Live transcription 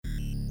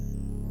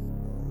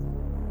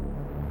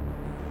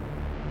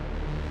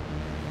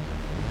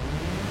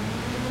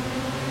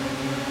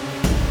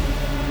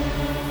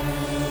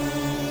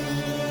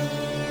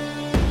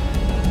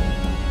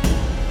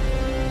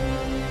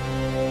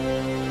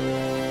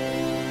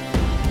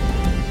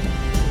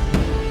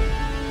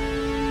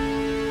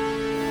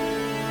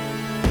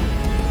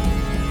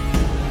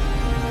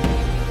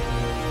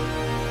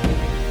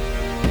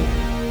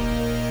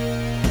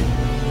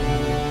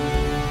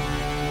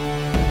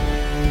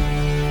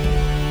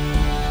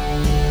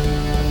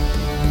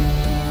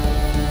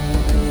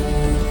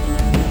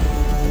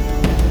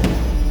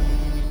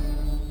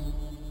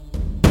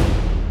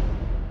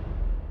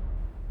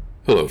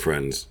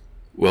friends.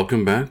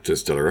 Welcome back to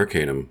Stellar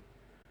Arcanum.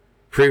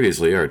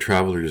 Previously, our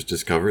travelers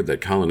discovered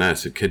that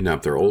Coloness had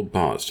kidnapped their old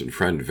boss and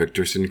friend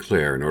Victor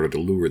Sinclair in order to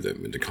lure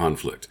them into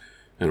conflict,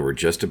 and were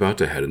just about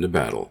to head into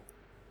battle.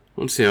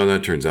 Let's see how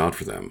that turns out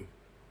for them.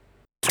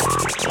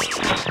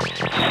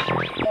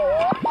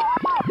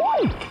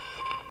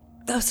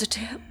 Those are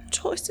terrible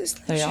choices.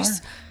 They are.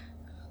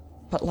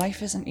 But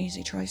life isn't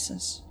easy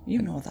choices.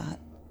 You know that.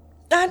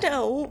 I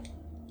know,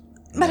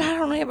 but I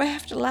don't ever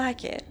have to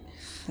like it.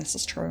 This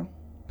is true.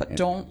 But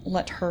don't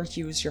let her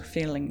use your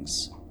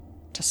feelings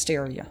to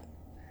steer you.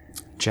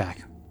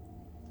 Jack,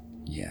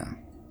 Yeah.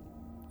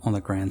 on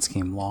the grand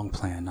scheme, long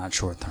plan, not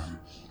short term.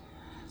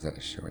 Is that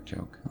a short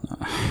joke?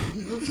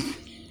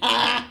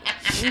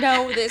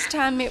 No, this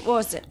time it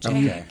wasn't, Jack.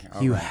 Okay.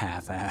 You alright.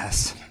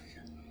 half-ass.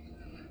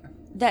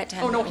 That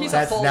time. Oh, no, it he's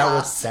wasn't. a full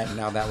ass.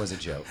 That was a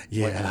joke.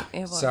 Yeah.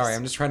 It was. Sorry,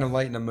 I'm just trying to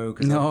lighten the mood.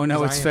 'Cause No,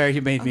 it's fair.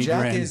 You made me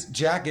Jack grin.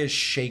 Jack is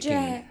shaking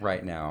Jack.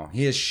 right now.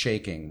 He is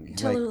shaking.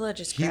 Tallulah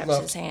just he grabs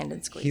loved- his hand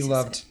and squeezes He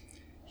loved. it.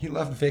 He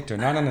loved Victor,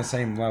 not on the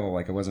same level.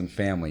 Like it wasn't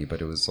family, but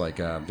it was like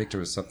Victor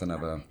was something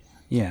of a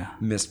Yeah.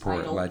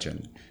 Mistport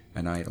legend,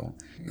 an idol.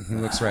 He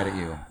looks right at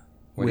you.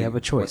 We have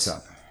a choice. What's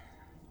up?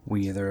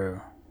 We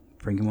either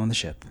bring him on the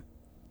ship,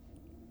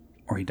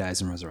 or he dies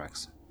and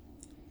resurrects.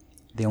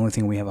 The only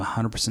thing we have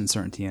 100%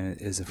 certainty in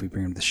it is if we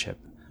bring him to the ship.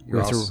 We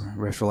have to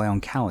rely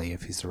on Callie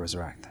if he's to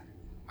resurrect.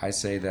 I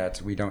say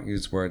that we don't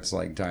use words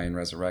like die and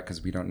resurrect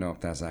because we don't know if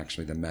that's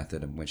actually the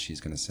method in which he's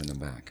going to send him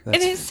back. And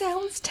it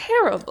sounds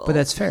terrible. But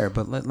that's fair.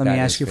 But let me That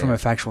ask is you from fair. a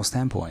factual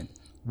standpoint.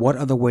 What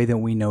other way that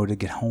we know to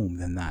get home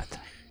than that?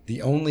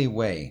 The only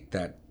way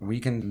that we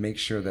can make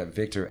sure that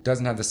Victor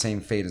doesn't have the same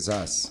fate as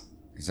us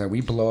is that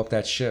we blow up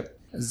that ship.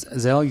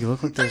 Zell, you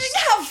look like there's...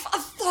 Have a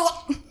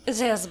thought.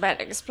 Zell's about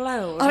to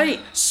explode. Alright,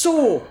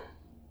 so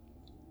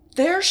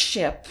their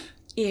ship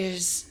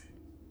is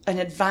an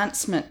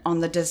advancement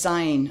on the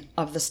design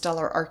of the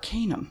Stellar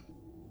Arcanum.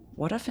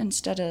 What if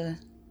instead of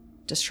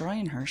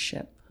destroying her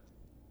ship,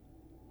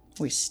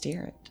 we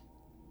steer it?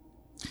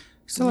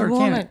 Stellar You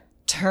Arcanum. wanna-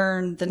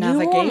 Turn the You want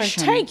to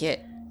navigation. take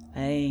it?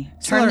 Hey,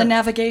 Stellar- turn the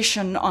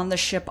navigation on the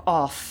ship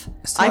off.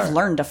 Stellar- I've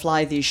learned to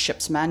fly these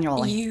ships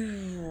manually.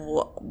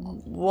 You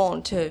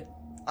want to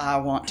I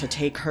want to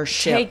take her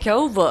ship. take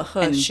over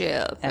her and-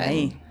 ship and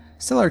Hey,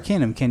 Stellar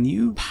Arcanum, can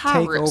you take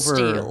pirate over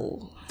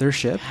steal. their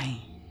ship?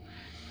 I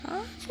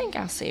think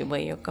I see where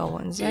you're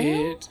going, Zell.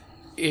 It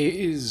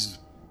is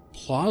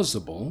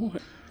plausible.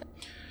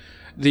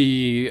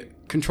 The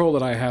control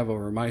that I have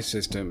over my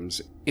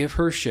systems, if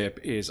her ship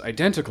is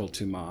identical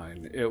to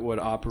mine, it would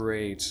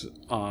operate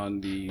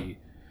on the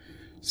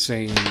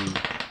same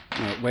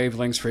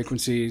wavelengths,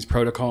 frequencies,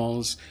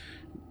 protocols.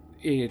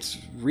 It's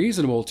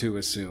reasonable to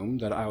assume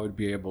that I would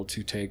be able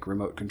to take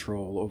remote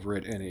control over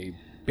it in a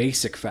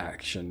basic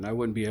fashion. I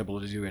wouldn't be able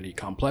to do any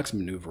complex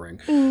maneuvering.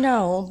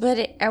 No, but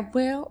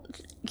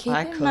keep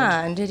I in could.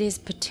 mind it is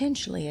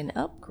potentially an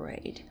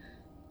upgrade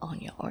on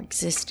your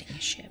existing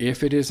ship.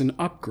 If it is an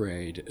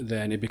upgrade,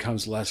 then it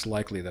becomes less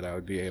likely that I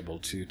would be able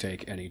to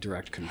take any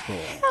direct control.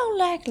 How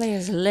likely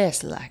is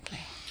less likely?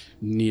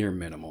 Near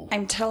minimal.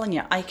 I'm telling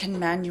you, I can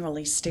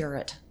manually steer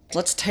it.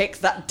 Let's take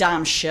that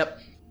damn ship.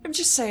 I'm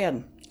just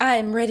saying, I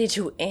am ready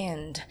to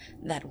end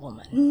that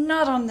woman.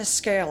 not on this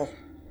scale.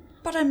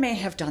 But I may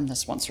have done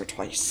this once or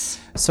twice.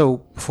 So,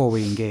 before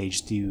we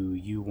engage, do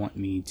you want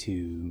me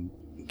to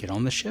get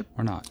on the ship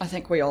or not? I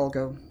think we all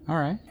go. All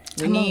right.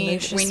 We Come on, need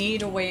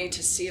Lucius. a way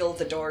to seal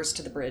the doors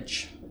to the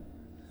bridge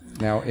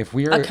Now, if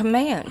we're A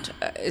command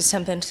is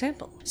something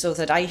simple. so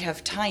that I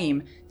have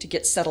time to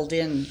get settled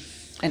in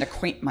and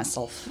acquaint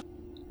myself.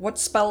 What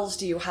spells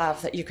do you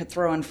have that you could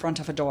throw in front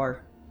of a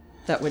door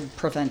that would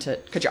prevent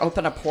it? Could you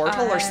open a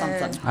portal or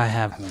something? I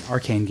have an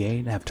arcane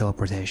gate. I have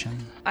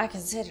teleportation. I can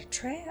set a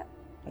trap.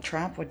 A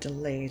trap would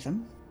delay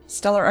them.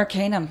 Stellar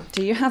Arcanum,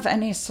 do you have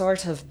any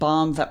sort of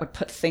bomb that would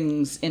put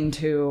things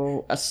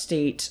into a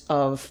state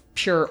of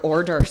pure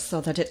order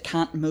so that it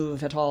can't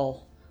move at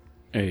all?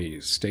 A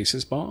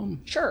stasis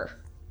bomb? Sure.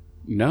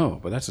 No,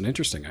 but that's an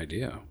interesting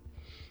idea.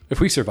 If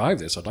we survive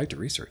this, I'd like to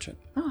research it.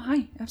 Oh,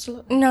 hi,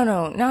 absolutely.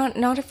 No,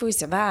 not if we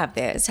survive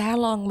this. How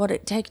long would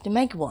it take to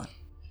make one?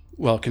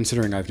 Well,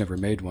 considering I've never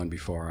made one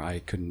before, I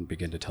couldn't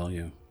begin to tell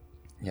you.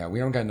 yeah, we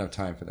don't got enough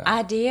time for that.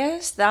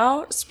 Ideas,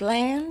 thoughts,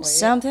 plans,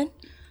 something?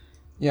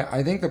 Yeah,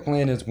 I think the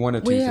plan is one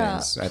of two We are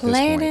things at this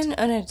planning point.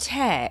 an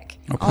attack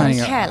We're on planning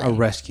a Callie.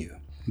 rescue.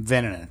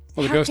 Then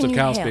Well, the How Ghost can of you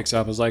Cal help? speaks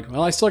up. Is like,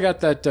 well, I still got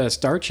that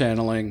star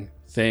channeling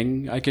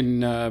thing. I can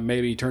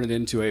maybe turn it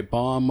into a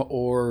bomb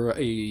or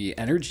a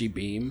energy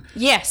beam.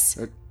 Yes,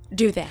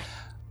 do that.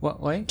 what?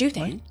 Wait. Do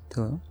that. Wait.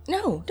 Hello?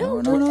 No,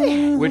 don't do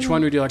that. Which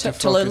one would you like to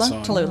focus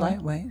on? Tallulah.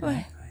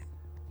 Wait.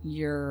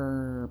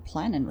 You're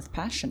planning with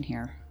passion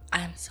here.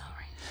 I'm sorry.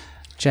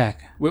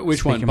 Jack. Which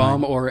speak one, your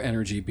bomb mind. or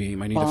energy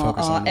beam? I need to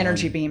focus on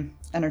energy one. beam.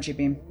 Energy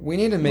beam. We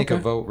need to make a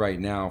vote right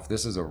now if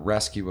this is a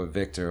rescue of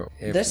Victor.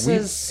 If This we-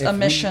 is if a we-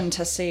 mission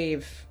to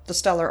save the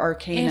Stellar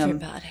Arcanum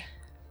Everybody.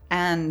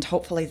 and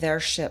hopefully their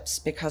ships,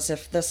 because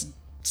if this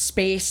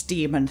space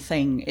demon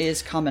thing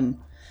is coming,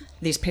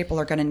 these people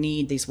are going to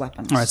need these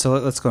weapons. All right, so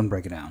let's go and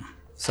break it down.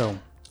 So,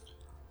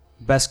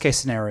 best case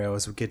scenario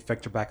is we get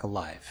Victor back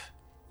alive,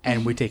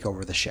 and we take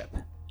over the ship.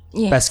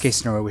 Yes. Best case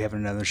scenario, we have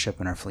another ship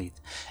in our fleet,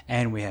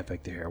 and we have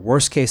Victor here.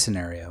 Worst case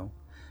scenario,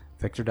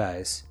 Victor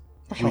dies.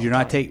 We do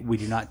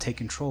not take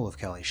control of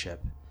Kelly's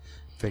ship.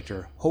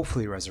 Victor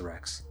hopefully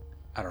resurrects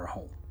at our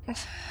home.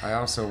 I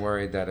also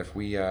worry that if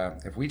we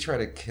try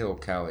to kill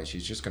Callie,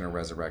 she's just going to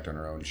resurrect on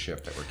her own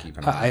ship that we're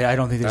keeping. I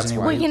don't think there's That's any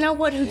why- way. Well, you know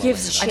what? Who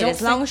gives a shit? don't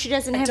As long think- as she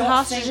doesn't I have don't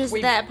hostages think at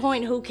we- that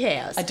point, who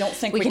cares? I don't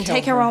think we can kill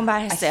take her on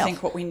by herself. I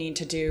think what we need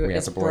to do We have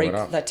is to blow it break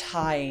up. the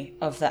tie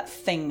of that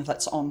thing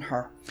that's on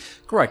her.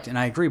 Correct, and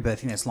I agree, but I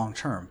think that's long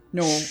term.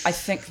 No, I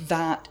think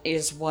that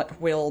is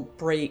what will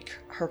break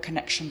her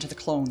connection to the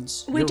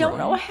clones. we don't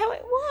know how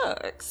it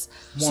works.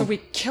 So we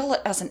kill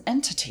it as an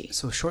entity.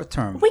 So short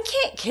term, We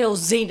can't kill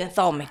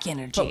xenothermic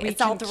energy. But we It's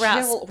all can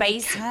throughout kill- we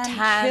space and can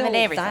time kill and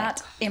everything.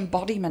 that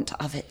embodiment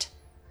of it.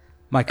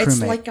 my It's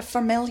crewmate, like a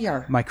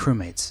familiar. my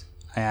crewmates,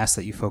 I ask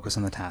that you focus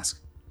on the task.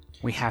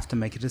 We have to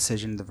make a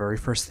decision. The very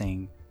first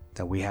thing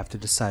that we have to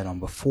decide on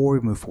before we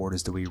move forward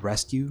is: do we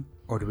rescue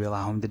or do we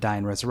allow him to die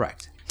and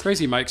resurrect?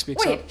 Crazy Mike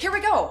speaks Wait, up. here we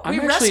go. I'm We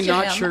actually rescue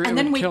not him, sure it and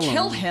then would we kill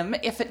kill him.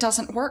 him if it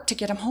doesn't work to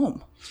get him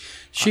home.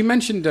 She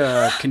mentioned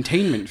a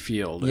containment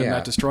field, and Yeah.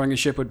 that destroying a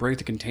ship would break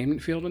the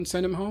containment field and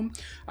send him home.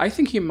 I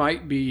think he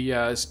might be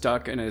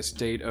stuck in a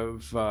state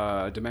of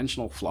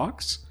dimensional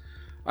flux.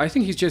 I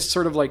think he's just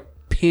sort of like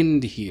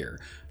pinned here.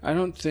 I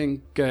don't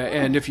think,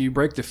 and if you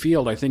break the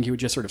field, I think he would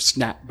just sort of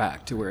snap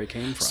back to where he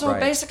came from. So Right.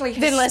 basically,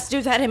 Then let's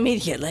do that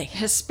immediately.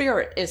 his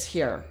spirit is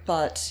here,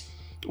 but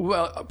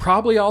Well,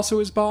 probably also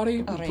his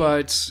body, right.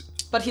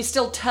 but he's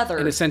still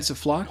tethered. in a sense of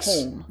flux.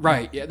 Home.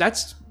 Right, yeah,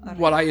 that's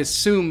what I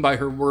assume by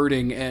her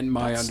wording and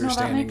my No, that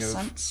understanding makes of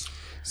sense.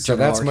 So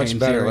that's Arcane much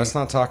better. theory. Let's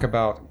not talk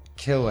about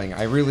killing.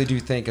 I really do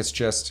think it's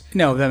just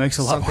No, that makes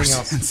a lot more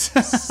something else.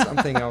 sense.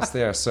 Something else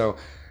there. So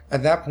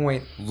at that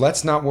point,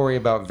 let's not worry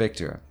about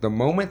Victor. The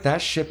moment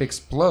that ship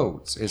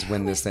explodes is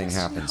when this thing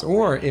happens.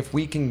 Or if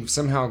we can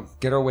somehow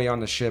get our way on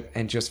the ship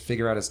and just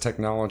figure out its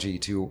technology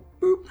to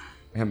boop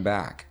him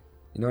back.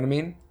 You know what I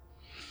mean?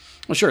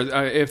 Well, sure.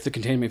 If the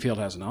containment field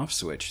has an off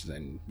switch,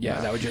 then yeah,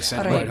 that would just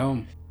send him Right. right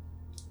home.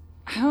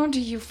 How do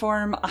you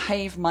form a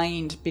hive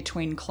mind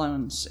between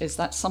clones? Is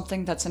that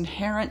something that's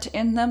inherent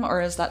in them,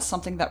 or is that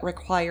something that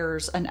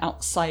requires an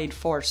outside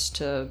force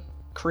to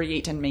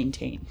create and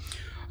maintain?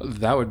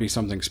 That would be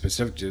something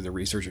specific to the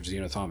research of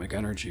xenothermic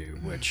energy,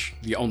 which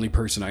the only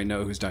person I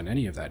know who's done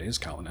any of that is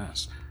Colin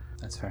S.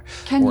 That's fair.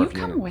 Can Or you if you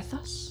come wanna- with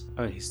us?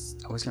 Oh, he's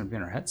always going to be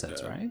in our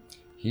headsets, right?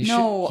 He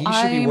No, should be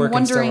I'm working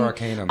wondering. Stellar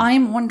Arcanum.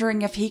 I'm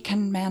wondering if he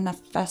can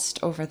manifest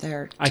over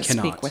there to I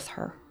cannot. speak with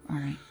her. All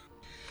right.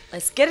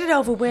 Let's get it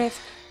over with.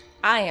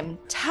 I am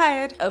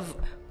tired of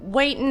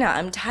waiting.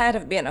 I'm tired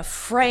of being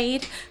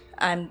afraid.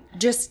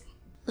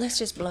 Let's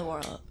just blow her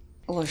up.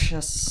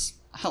 Lucius,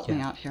 help me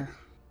out here.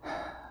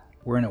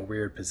 We're in a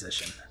weird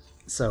position.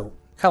 So,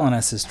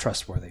 Kalaness is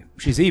trustworthy.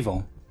 She's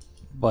evil,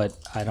 but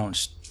I don't...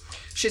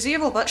 She's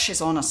evil, but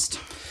she's honest.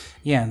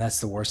 Yeah, and that's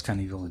the worst kind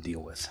of evil to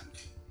deal with.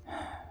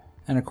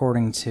 And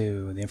according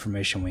to the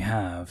information we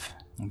have,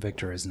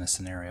 Victor is in a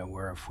scenario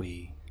where if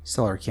we...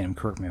 Stellar Arcanum,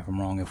 correct me if I'm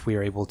wrong, if we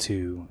are able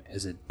to...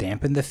 Is it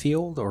dampen the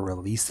field or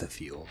release the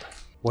field?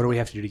 What do we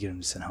have to do to get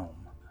him sent home?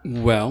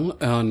 Well,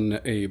 on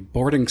a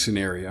boarding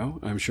scenario,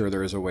 I'm sure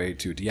there is a way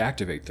to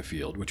deactivate the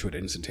field, which would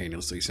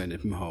instantaneously send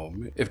him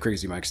home, if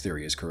Crazy Mike's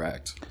theory is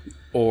correct.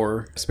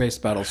 Or, space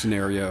battle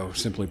scenario,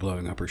 simply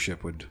blowing up her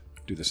ship would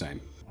do the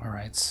same. All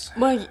right.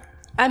 Well,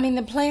 I mean,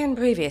 the plan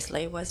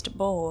previously was to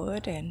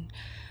board and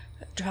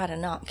try to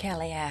knock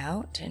Kelly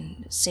out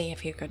and see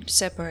if you could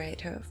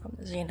separate her from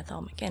the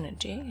xenothermic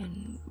energy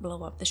and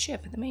blow up the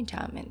ship in the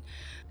meantime. And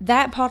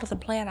that part of the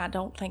plan I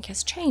don't think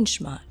has changed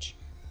much.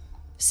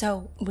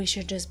 So we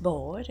should just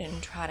board and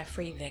try to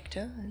free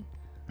Victor and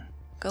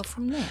go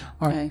from there.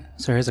 All right.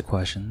 So here's a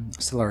question.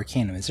 Stellar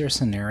Arcanum, is there a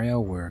scenario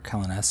where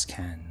Kalaness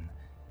can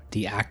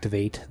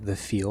deactivate the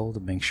field to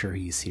make sure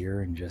he's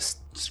here and just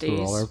screw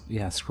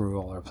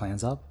all our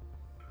plans up?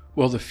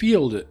 Well, the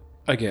field,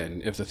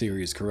 again, if the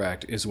theory is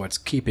correct, is what's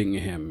keeping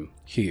him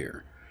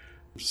here.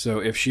 So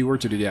if she were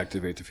to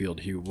deactivate the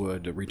field, he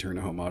would return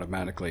home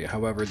automatically.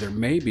 However, there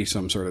may be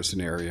some sort of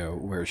scenario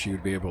where she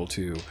would be able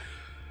to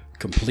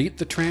complete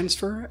the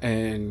transfer,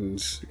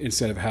 and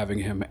instead of having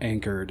him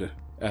anchored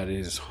at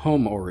his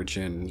home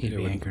origin, He'd it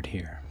be would- anchored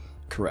here.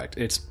 Correct.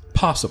 It's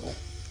possible.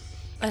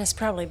 But it's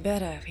probably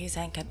better if he's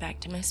anchored back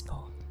to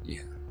Missport.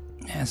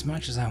 As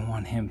much as I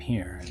want him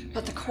here,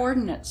 But the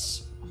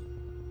coordinates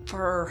for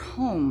her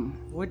home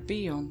would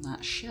be on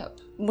that ship.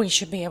 We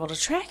should be able to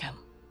track him.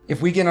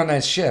 If we get on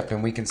that ship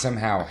and we can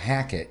somehow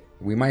hack it,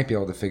 we might be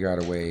able to figure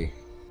out a way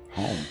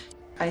home.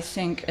 I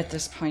think at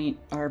this point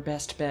our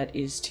best bet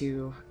is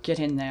to get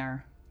in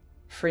there,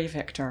 free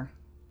Victor,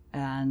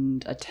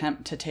 and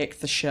attempt to take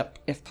the ship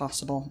if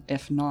possible.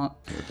 If not,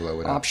 We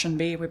blow it up. option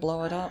B, we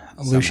blow it up.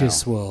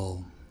 Lucius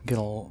will get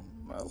a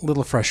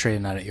little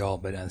frustrated, not at y'all,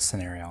 but at the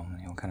scenario.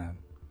 He'll kind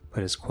of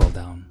put his quill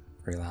down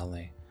very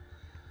loudly.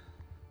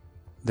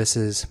 This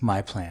is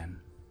my plan.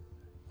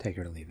 take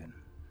her to leave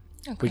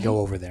it. Okay. We go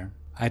over there.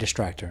 I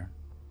distract her.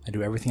 I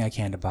do everything I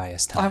can to buy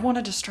us time. I want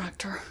to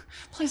distract her.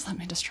 Please let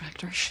me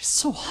distract her. She's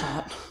so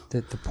hot.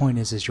 The point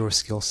is your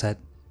skill set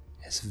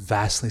is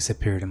vastly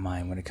superior to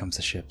mine when it comes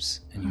to ships,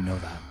 and you know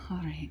that. All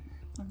right.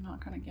 I'm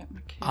not going to get my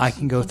kids. I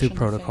can go through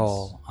punched in the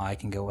protocol. I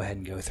can go ahead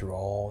and go through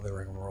all the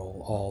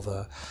rigmarole, all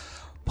the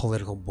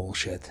political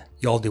bullshit.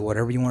 Y'all do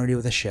whatever you want to do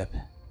with the ship.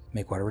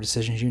 Make whatever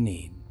decisions you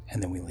need,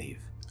 and then we leave.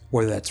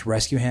 Whether that's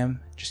rescue him,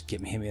 just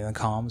get him in the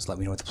comms, let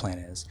me know what the plan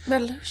is.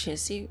 But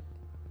Lucius,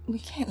 we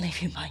can't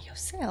leave you by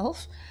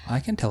yourself. I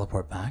can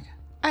teleport back.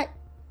 I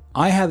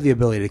I have the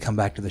ability to come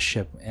back to the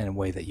ship in a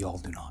way that y'all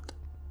do not.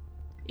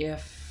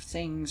 If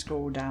things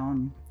go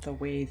down the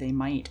way they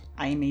might,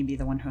 I may be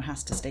the one who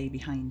has to stay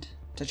behind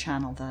to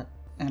channel that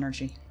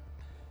energy.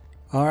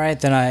 All right,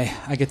 then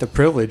I get the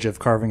privilege of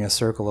carving a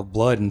circle of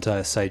blood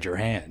inside your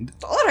hand.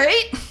 All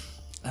right.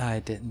 I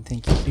didn't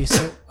think you'd be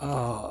so...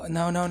 Oh,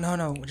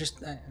 no.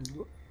 Just...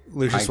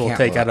 Lucius I will can't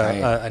take look.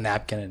 out a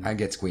napkin and... I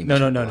get squeamish.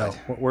 No.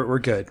 We're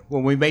good.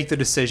 When we make the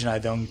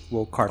decision,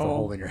 we'll carve a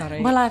hole in your hand.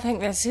 Right. well, I think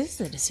this is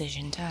the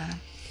decision time,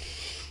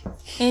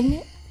 isn't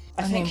it?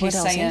 I think what he's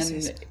else is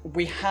saying it?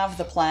 we have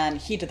the plan,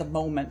 heat of the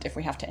moment. If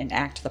we have to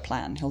enact the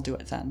plan, he'll do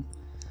it then.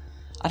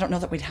 I don't know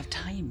that we'd have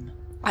time.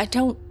 I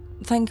don't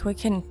think we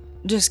can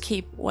just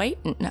keep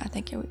waiting. I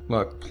think it would.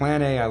 Look,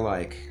 plan A I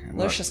like. Look,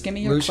 Lucius, give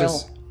me your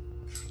Lucius, quill.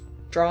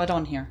 Draw it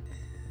on here.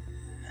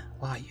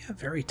 Wow, you have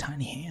very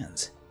tiny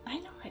hands. I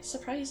know, it's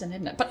surprising,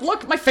 isn't it? But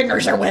look, my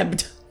fingers are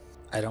webbed.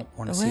 I don't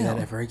want to see that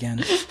Well. ever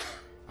again.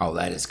 Oh,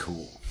 that is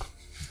cool.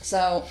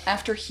 So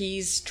after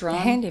he's drawn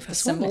Handy for the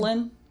symbol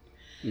in,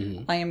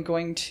 Mm-hmm. I am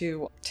going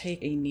to take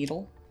a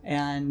needle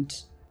and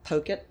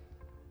poke it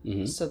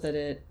Mm-hmm. so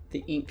that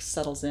the ink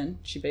settles in.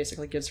 She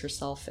basically gives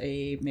herself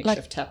a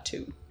makeshift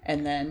tattoo.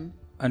 And then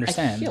I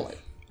Understand. heal it.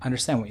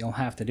 Understand what you'll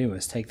have to do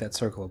is take that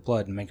circle of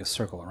blood and make a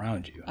circle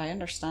around you. I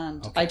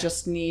understand. I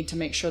just need to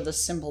make sure the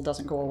symbol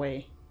doesn't go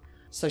away.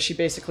 So she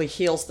basically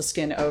heals the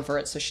skin over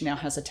it, so she now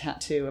has a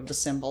tattoo of the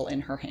symbol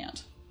in her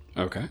hand.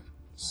 Okay.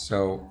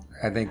 So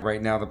I think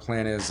right now the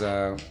plan is,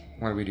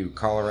 what do we do?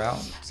 Call her out?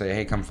 Say,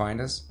 hey, come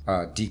find us?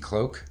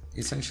 Decloak,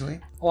 essentially?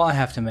 Well, I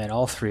have to admit,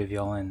 all three of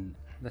y'all and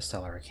the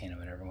Stellar Arcanum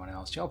and everyone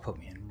else, y'all put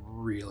me in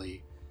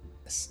really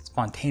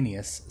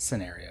spontaneous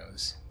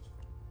scenarios.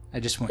 I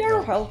just want You're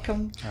y'all...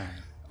 welcome.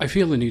 I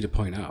feel the need to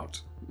point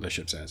out, the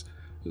ship says,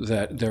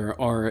 that there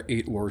are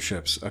 8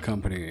 warships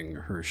accompanying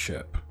her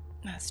ship,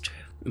 That's true.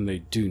 and they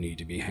do need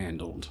to be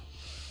handled.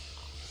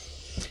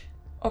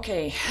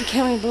 Okay,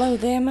 Can we blow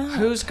them up?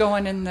 who's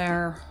going in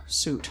their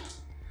suit?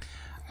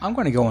 I'm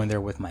going to go in there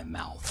with my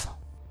mouth.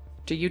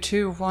 Do you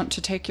two want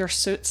to take your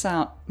suits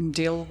out and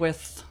deal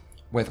with...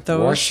 With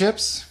Those-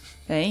 warships?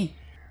 Hey.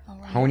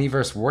 Honey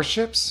versus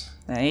warships?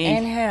 Hey.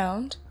 And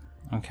Hound.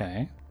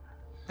 Okay.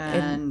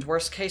 And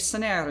worst case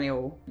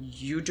scenario,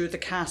 you do the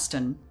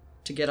casting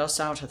to get us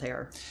out of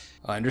there.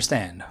 I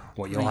understand.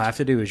 What you'll Right. have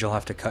to do is you'll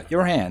have to cut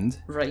your hand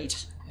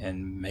Right.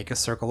 and make a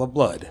circle of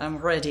blood. I'm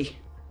ready.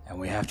 And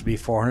we have to be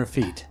 400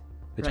 feet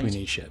between Right.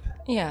 each ship.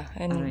 Yeah,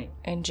 and Alright.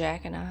 and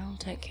Jack and I'll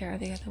take care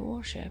of the other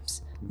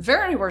warships.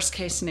 Very worst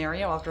case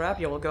scenario, I'll grab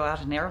you, we'll go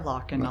out an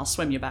airlock, and I'll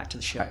swim you back to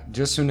the ship.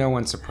 Just so no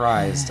one's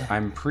surprised,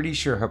 I'm pretty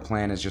sure her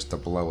plan is just to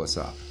blow us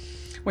up.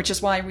 Which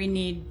is why we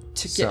need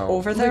to get So-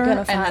 over We're there, gonna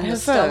and find then her the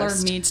Stellar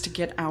first. needs to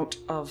get out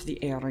of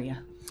the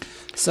area.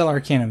 Stellar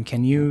Arcanum,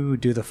 can you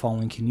do the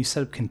following? Can you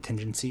set up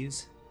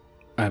contingencies?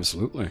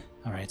 Absolutely.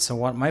 All right, so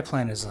what my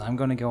plan is I'm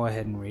going to go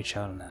ahead and reach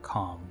out on that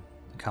comm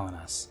to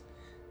Kalanas,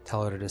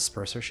 tell her to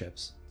disperse her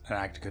ships, and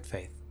act in good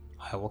faith.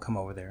 I will come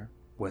over there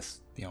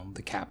with,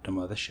 the captain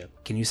of the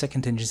ship. Can you set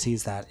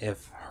contingencies that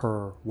if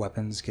her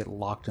weapons get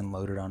locked and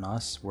loaded on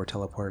us, we're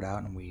teleported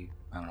out and we,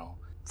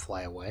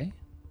 fly away?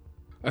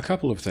 A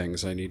couple of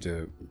things I need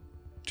to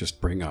just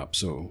bring up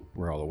so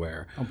we're all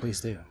aware. Oh, please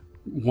do.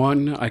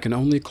 One, I can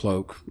only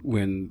cloak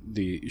when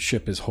the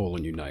ship is whole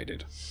and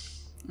united.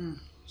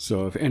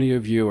 So if any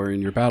of you are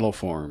in your battle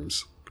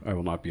forms, I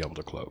will not be able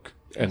to cloak.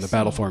 And the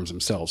battle forms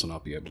themselves will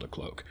not be able to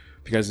cloak.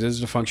 Because it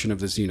is a function of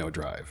the Xeno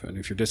drive. And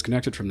if you're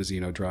disconnected from the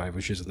Xeno drive,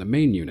 which is the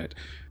main unit,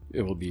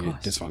 it will be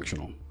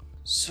dysfunctional.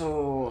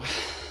 So,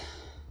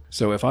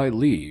 So if I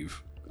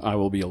leave, I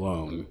will be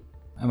alone.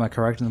 Am I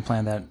correct in the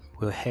plan that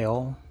we'll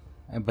hail,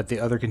 but the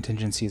other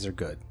contingencies are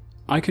good?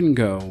 I can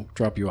go,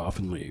 drop you off,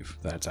 and leave.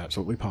 That's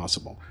absolutely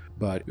possible.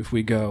 But if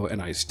we go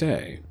and I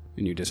stay,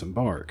 and you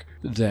disembark,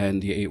 then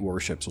the 8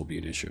 warships will be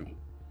an issue.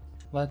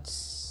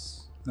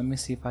 Let me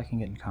see if I can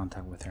get in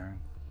contact with her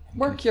and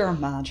work your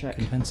magic.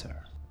 convince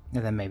her.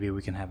 And then maybe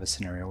we can have a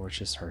scenario where it's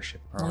just her ship,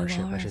 or our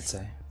ship, I should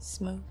say.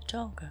 Smooth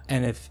talker.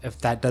 And if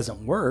that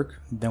doesn't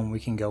work, then we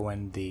can go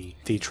in the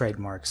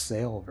trademark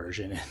sale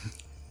version and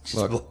just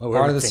Look, blow part of the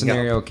everything up.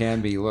 scenario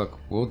can be, look,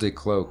 we'll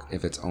decloak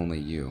if it's only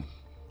you.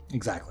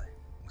 Exactly.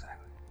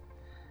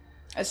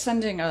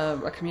 Sending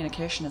a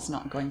communication is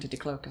not going to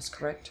decloak us,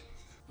 correct?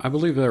 I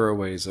believe there are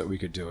ways that we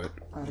could do it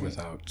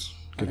without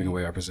giving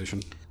away our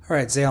position. All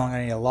right, Zale, I'm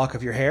going to need a lock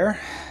of your hair.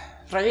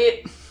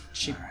 Right.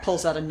 She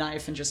pulls out a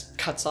knife and just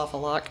cuts off a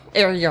lock.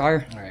 There you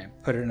are. All right,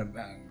 put it in a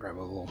grab a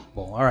little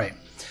bowl. All right,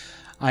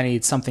 I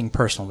need something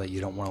personal that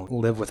you don't want to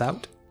live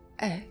without.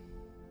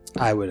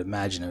 I would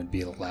imagine it would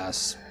be the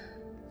last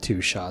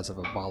 2 shots of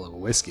a bottle of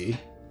whiskey.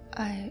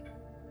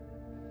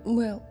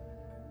 Well,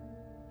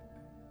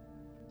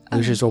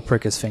 Lucius will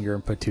prick his finger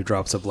and put 2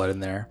 drops of blood in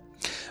there.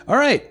 All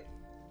right.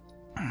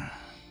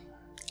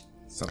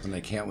 Something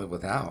they can't live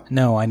without.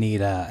 No, I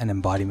need an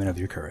embodiment of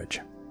your courage.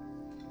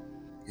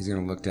 He's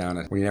going to look down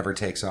at what he never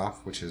takes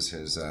off, which is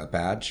his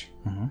badge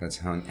that's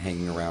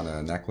hanging around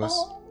a necklace.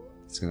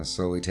 He's going to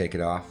slowly take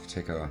it off,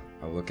 take a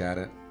look at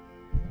it.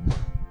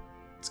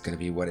 It's going to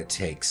be what it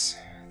takes.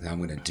 I'm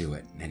going to do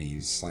it. And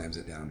he slams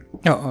it down.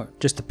 No,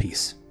 just a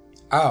piece.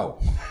 Oh.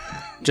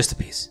 Just a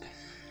piece.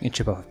 You can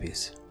chip off a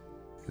piece.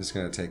 Just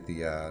going to take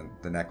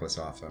the necklace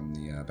off from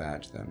the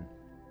badge then.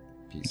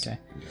 Piece. Okay.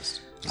 And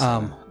just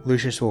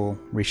Lucius will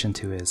reach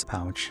into his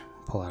pouch,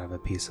 pull out of a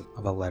piece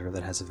of a letter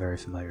that has a very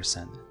familiar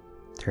scent.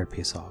 Tear a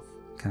piece off,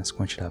 kind of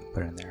squinch it up,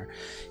 put it in there.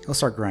 He'll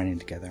start grinding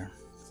together.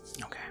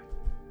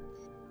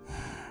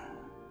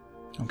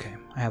 Okay,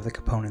 I have the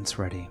components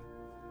ready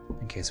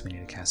in case we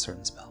need to cast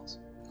certain spells.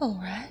 all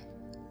right.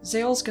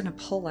 Zale's gonna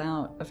pull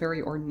out a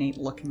very ornate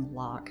looking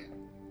lock.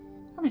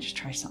 Let me just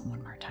try something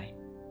one more time.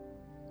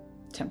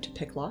 Attempt to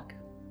pick lock.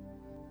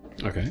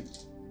 Okay.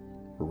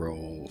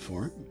 Roll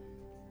for it.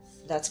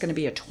 That's gonna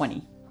be a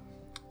 20.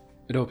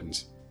 It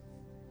opens.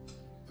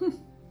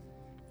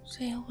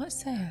 Zale,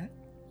 what's that?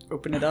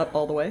 Open it up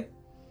all the way.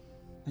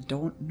 I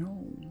don't know.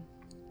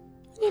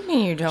 What do you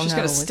mean you don't She's know?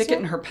 gonna What's stick it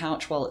in her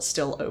pouch while it's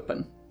still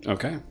open.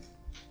 Okay.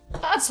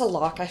 That's a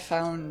lock I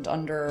found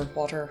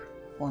underwater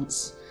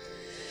once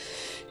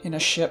in a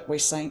ship we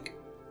sank.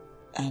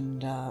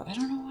 And I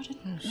don't know what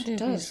it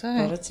does,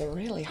 but it's a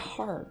really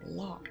hard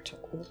lock to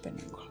open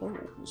and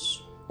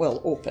close.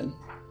 Well, open.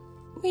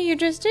 Well, you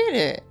just did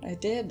it. I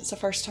did. It's the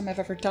first time I've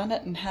ever done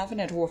it and haven't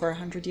it over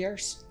 100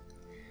 years.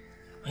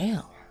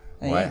 Well,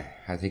 what?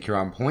 I think you're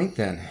on point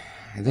then.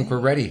 I think we're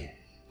ready.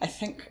 I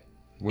think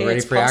We're ready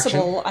it's for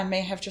possible action? I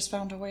may have just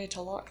found a way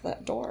to lock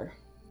that door.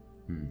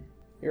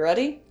 You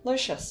ready,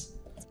 Lucius?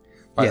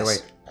 By Yes. the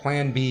way,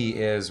 plan B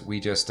is we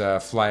just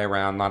fly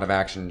around, lot of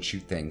action, and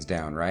shoot things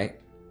down, right?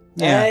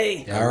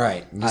 Hey! All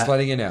right. I'm just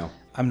letting you know.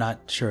 I'm not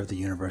sure if the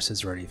universe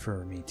is ready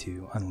for me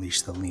to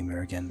unleash the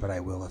lemur again, but I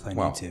will if I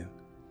need to.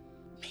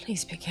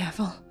 please be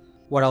careful.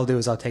 What I'll do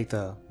is I'll take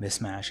the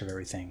mismatch of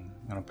everything.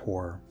 I'm going to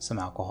pour some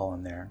alcohol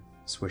in there,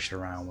 swish it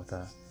around with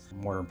a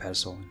mortar and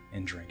pestle,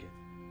 and drink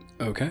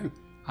it. Okay.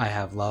 I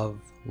have love,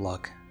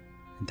 luck,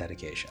 and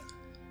dedication.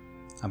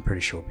 I'm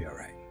pretty sure we'll be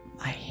alright.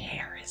 My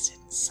hair is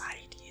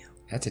inside you.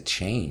 That's a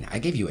chain. I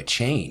gave you a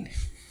chain.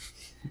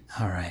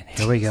 Alright,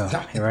 here we go.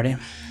 You ready?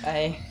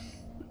 Hey.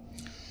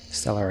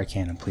 Stellar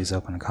Arcanum, please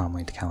open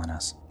calmly to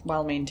Kalanas.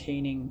 While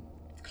maintaining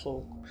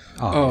cloak.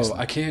 Oh,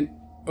 I can't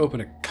open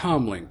a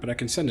comm link, but I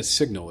can send a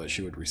signal that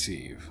she would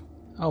receive.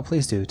 Oh,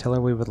 please do. Tell her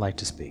we would like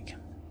to speak.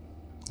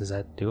 Is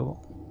that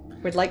doable?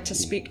 We'd like to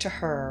speak to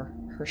her.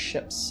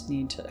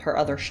 Her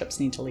other ships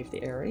need to leave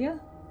the area.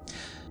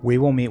 We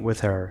will meet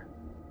with her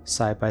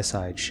side by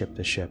side, ship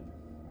to ship.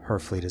 Her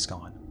fleet is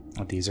gone.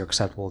 If these are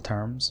acceptable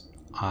terms,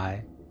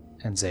 I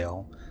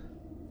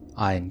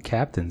and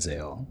Captain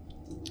Zale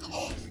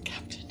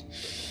Captain.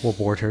 will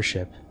board her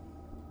ship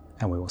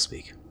and we will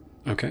speak.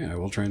 Okay, I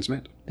will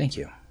transmit. Thank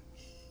you.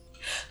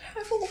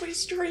 I've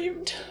always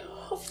dreamed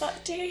of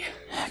that day.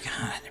 Oh,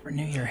 God, I never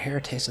knew your hair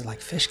tasted like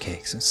fish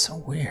cakes. It's so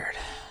weird.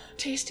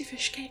 Tasty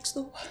fish cakes,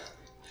 though.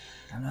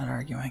 I'm not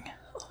arguing.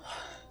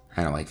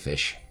 I don't like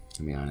fish,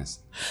 to be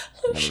honest.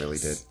 I never really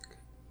did.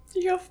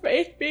 You've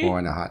made me Or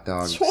in a hot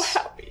dog. so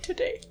happy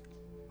today.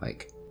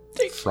 Like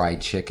Thank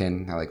fried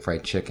chicken. I like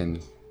fried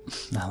chicken.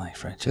 Not like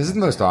fried This is chicken.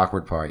 the most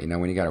awkward part,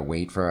 when you gotta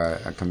wait for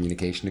a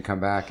communication to come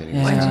back and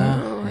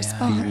it's like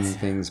feeding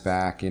things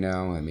back, I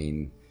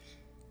mean,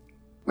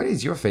 what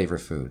is your favorite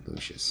food,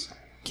 Lucius?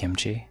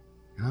 Kimchi.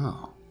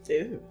 Oh.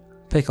 Dude.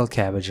 Pickled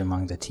cabbage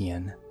among the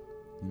tien.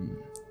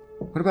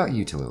 What about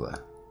you,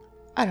 Tallulah?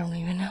 I don't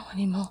even know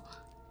anymore.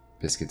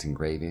 Biscuits and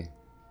gravy?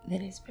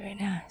 That is very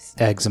nice.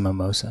 Eggs and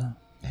mimosa.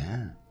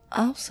 Yeah.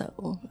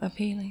 Also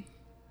appealing.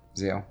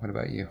 Zale, what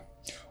about you?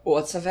 Oh,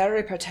 it's a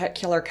very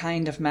particular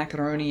kind of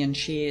macaroni and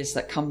cheese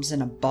that comes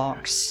in a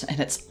box, and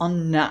it's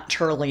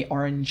unnaturally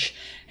orange.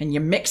 And you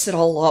mix it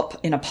all up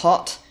in a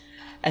pot,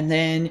 and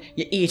then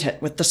you eat it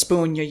with the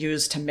spoon you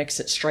use to mix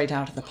it straight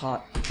out of the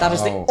pot. That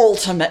is the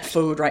ultimate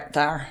food right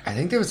there. I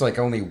think there was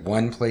only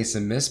one place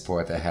in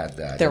Missport that had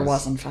that. There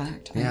was, in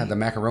fact. Yeah, the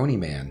Macaroni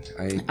Man.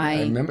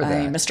 I remember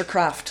that. Mr.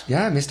 Kraft.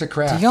 Yeah, Mr. Do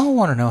Kraft. y'all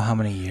want to know how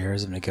many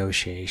years of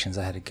negotiations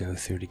I had to go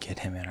through to get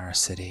him in our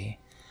city?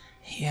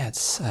 He had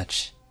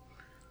such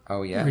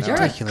Oh, yeah.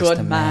 ridiculous good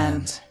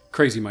demands.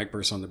 Crazy Mike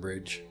bursts on the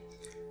bridge.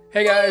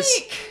 Hey guys,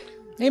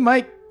 Hey,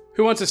 Mike.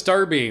 who wants a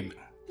star beam?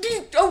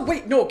 Oh,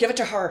 wait, no, give it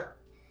to her.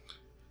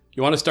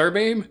 You want a star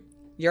beam?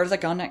 You're the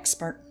gun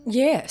expert.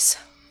 Yes.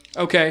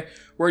 Okay,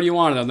 where do you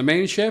want it? On the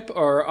main ship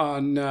or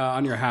on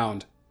your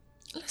hound?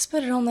 Let's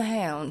put it on the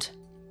hound.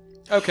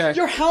 Okay.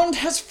 Your hound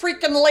has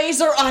freaking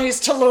laser eyes,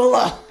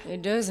 Tallulah.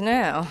 It does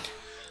now.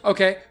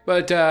 Okay,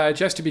 but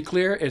just to be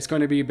clear, it's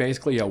going to be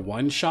basically a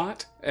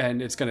one-shot, and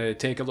it's going to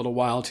take a little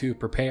while to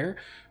prepare,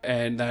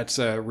 and that's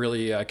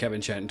really Kevin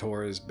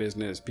Chantora's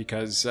business,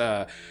 because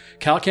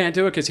Cal can't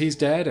do it because he's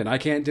dead, and I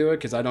can't do it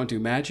because I don't do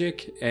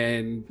magic,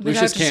 and But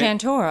Lucius Dr.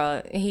 can't...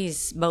 Chantora,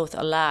 he's both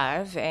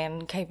alive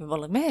and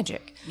capable of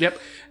magic. Yep,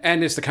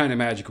 and it's the kind of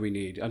magic we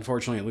need.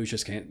 Unfortunately,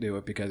 Lucius can't do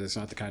it because it's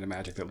not the kind of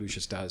magic that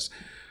Lucius does.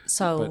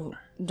 So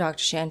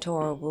Dr.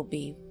 Chantora will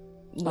be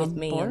with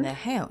me and the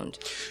hound.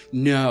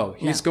 No,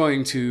 he's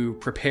going to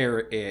prepare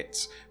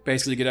it,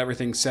 basically get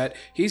everything set.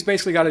 He's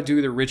basically got to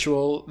do the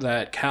ritual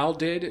that Cal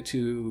did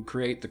to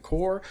create the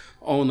core,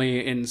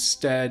 only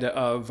instead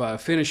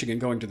of finishing and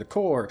going to the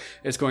core,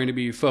 it's going to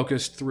be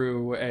focused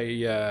through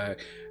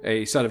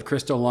a set of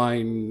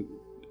crystalline...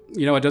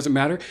 You know, it doesn't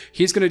matter.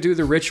 He's going to do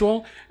the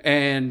ritual,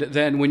 and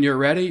then when you're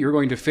ready, you're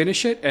going to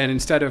finish it, and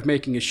instead of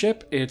making a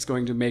ship, it's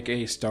going to make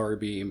a star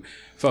beam,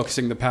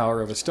 focusing the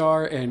power of a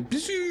star, and...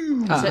 Is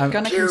it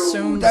going to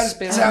consume the That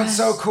spirits? sounds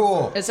so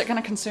cool. Is it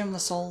going to consume the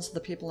souls of the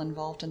people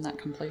involved in that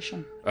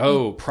completion?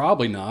 Oh,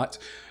 probably not.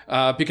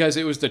 Because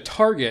it was the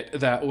target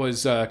that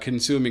was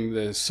consuming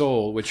the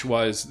soul, which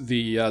was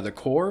the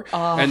core.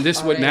 And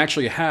this wouldn't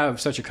actually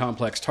have such a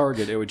complex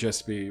target. It would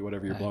just be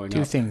whatever you're blowing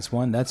Two up. things.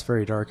 One, that's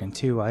very dark, and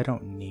two, I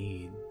don't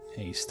need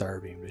a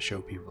starbeam to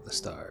show people the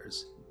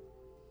stars.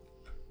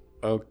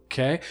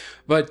 Okay.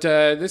 But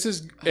this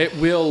is... It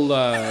will...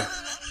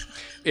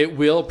 It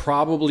will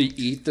probably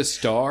eat the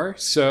star.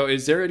 So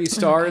is there any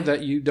star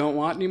that you don't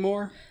want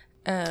anymore?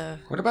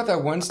 What about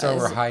that one star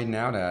we're hiding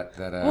out at?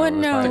 That Well,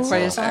 no.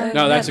 Quasar?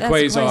 No, that's a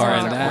quasar.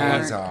 And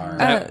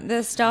Quasar.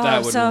 The star that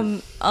of would-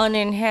 some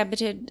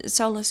uninhabited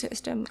solar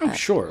system. Oh,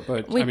 sure.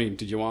 But, I mean,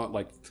 did you want,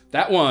 like,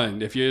 that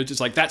one? If you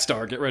just like that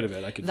star, get rid of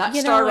it. I could... That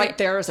You star know right what?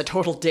 there is a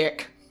total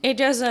dick. It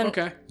doesn't.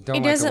 Okay. Don't It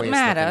like the way doesn't it's looking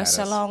matter at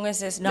so us. long as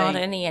there's not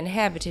They- any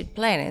inhabited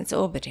planets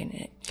orbiting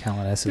it.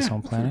 Kalaness'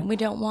 home planet? We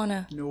don't want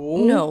to.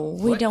 No,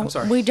 we don't.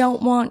 sorry. We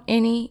don't want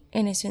any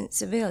innocent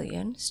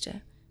civilians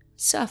to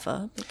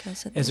suffer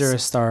because of this. Is there a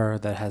star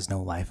that has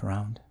no life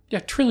around? Yeah,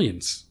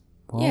 trillions.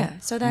 Yeah,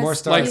 so that's More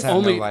stars Like, have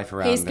only- no life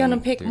around. He's gonna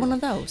than pick do. one of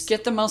those.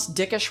 Get the most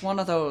dickish one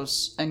of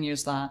those and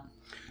use that.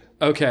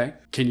 Okay.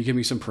 Can you give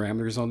me some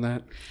parameters on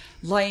that?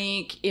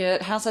 Like,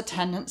 it has a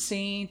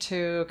tendency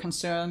to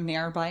consume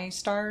nearby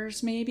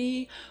stars,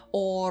 maybe,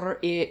 or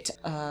it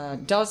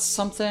does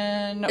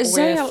something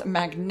Zale- with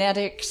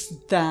magnetics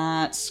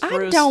that I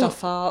screws don't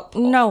stuff up,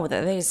 know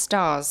that these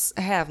stars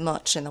have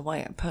much in the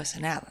way of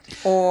personality.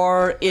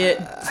 or it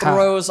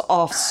throws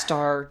off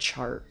star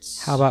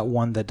charts. How about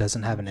one that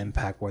doesn't have an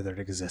impact whether it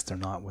exists or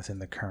not within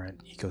the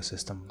current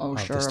ecosystem Oh,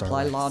 of sure, the star?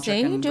 apply logic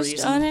See, and just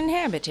reason.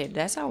 uninhabited.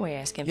 That's all we're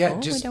asking Yeah, for.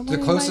 We just don't the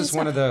want anybody closest to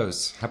one of suffer.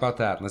 those. How about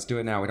that? Let's do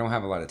it now. We don't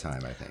have a lot of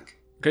time, I think.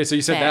 Okay, so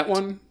you said that Fact.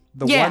 one?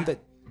 The Yeah. one that...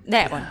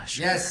 That one.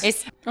 Yes.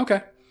 It's.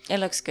 Okay. It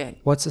looks good.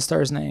 What's the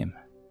star's name?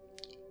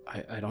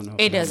 I don't know. if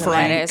It I- doesn't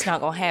Frank. matter. It's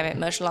not gonna have it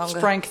much longer.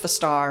 Frank the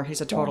Star,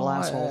 he's a total I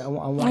asshole.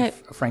 want Right.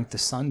 Frank the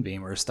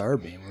Sunbeam or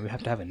Starbeam. We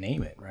have to have a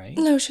name it, right?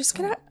 Lucius,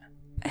 can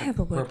I have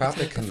a word? We're about to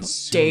with you before-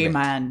 consume it.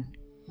 Dayman.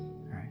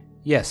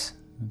 Yes.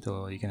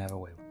 Until you can have a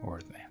word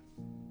with me.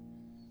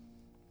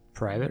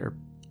 Private or...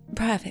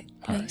 Private,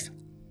 please.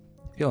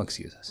 You'll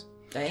excuse us.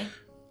 Day?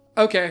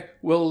 Okay,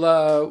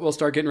 we'll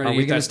start getting ready Are to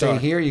we eat going that to stay star.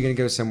 here or are you going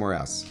to go somewhere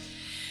else?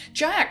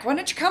 Jack, why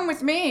don't you come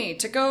with me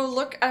to go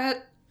look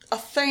at a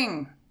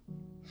thing?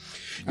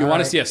 You want to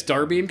Alright. see a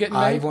star beam getting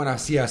I made? want to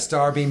see a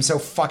star beam so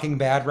fucking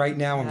bad right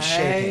now. I'm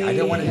shaking. I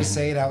don't want to just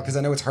say it out because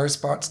I know it's her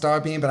spot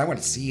star beam, but I want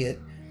to see it.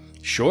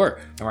 Sure.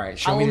 All right,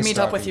 show I'll me the meet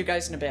star up with beam. you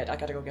guys in a bit. I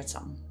gotta go get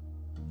something.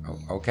 Oh,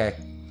 okay.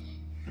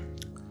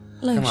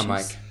 Lucius, Come on,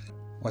 Mike.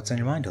 What's on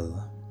your mind,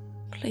 Tallulah?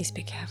 please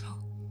be careful.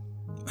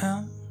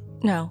 Well,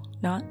 No,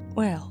 not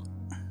well.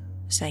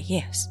 Say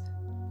yes.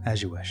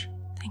 as you wish.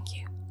 Thank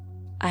you.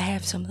 I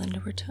have something to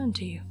return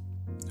to you.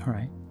 All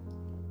right.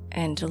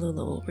 And Tallulah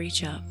will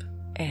reach up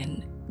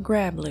and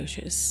grab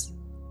Lucius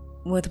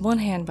with one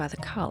hand by the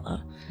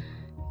collar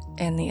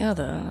and the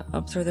other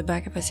up through the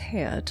back of his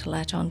head to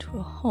latch onto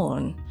a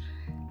horn.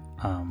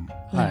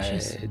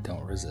 I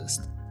don't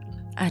resist.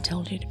 I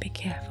told you to be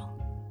careful,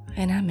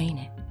 and I mean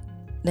it.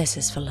 This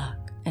is for luck.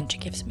 And she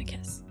gives him a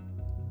kiss.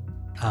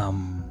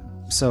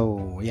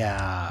 So,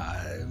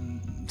 yeah,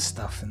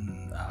 stuff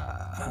and,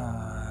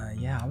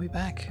 yeah, I'll be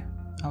back.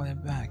 I'll be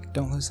back.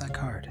 Don't lose that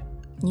card.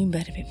 You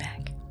better be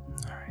back.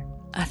 All right.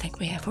 I think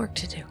we have work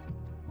to do.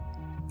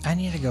 I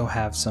need to go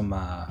have some,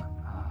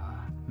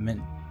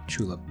 mint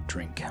julep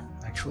drink,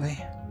 actually.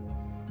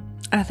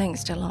 I think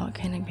Stellar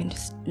Arcanum can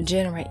just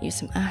generate you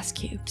some ice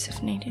cubes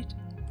if needed.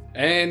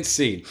 And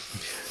scene.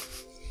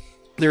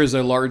 There is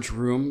a large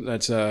room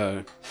that's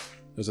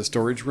there's a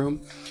storage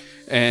room,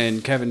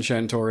 and Kevin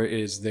Chantora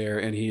is there,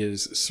 and he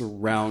is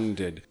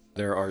surrounded.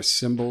 There are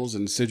symbols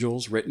and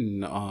sigils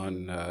written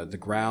on the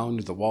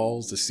ground, the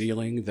walls, the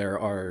ceiling. There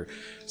are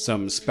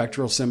some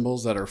spectral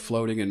symbols that are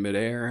floating in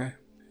midair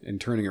and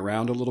turning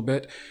around a little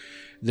bit.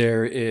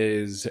 There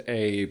is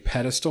a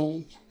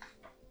pedestal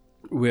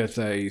with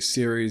a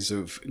series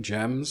of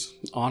gems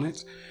on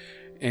it.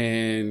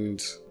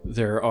 And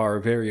there are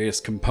various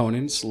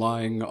components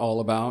lying all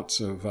about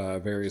of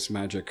various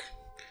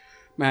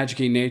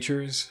magic-y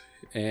natures.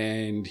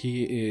 And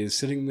he is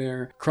sitting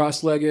there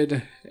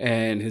cross-legged,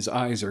 and his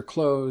eyes are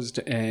closed,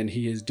 and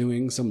he is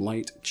doing some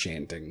light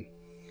chanting.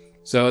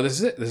 So this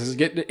is it. This is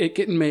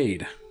getting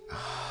made.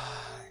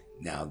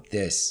 Now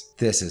this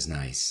is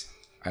nice.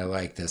 I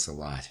like this a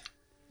lot.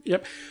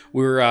 Yep,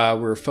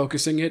 we're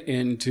focusing it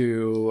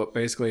into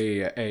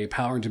basically a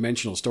power and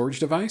dimensional storage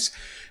device,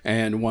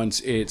 and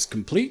once it's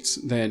complete,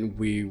 then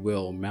we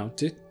will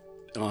mount it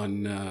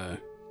on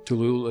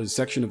Tallulah's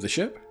section of the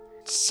ship.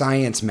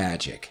 Science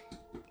magic.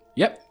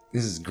 Yep.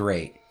 This is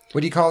great.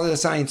 What do you call it, a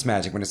science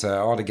magic, when it's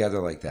all together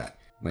like that?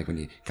 Like when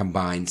you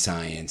combine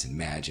science and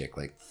magic,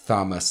 like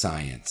Thama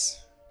science.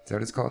 Is that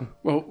what it's called?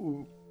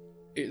 Well,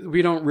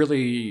 we don't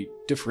really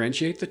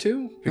differentiate the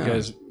two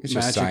because it's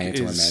just science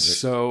magic or is magic.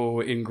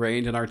 so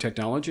ingrained in our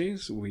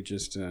technologies. We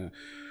just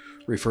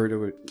refer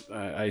to it,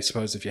 I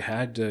suppose, if you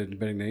had a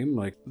better name,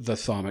 like the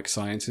Thaumic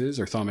Sciences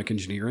or Thaumic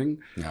Engineering.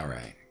 All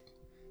right.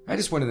 I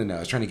just wanted to know. I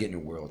was trying to get in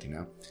your world, you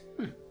know?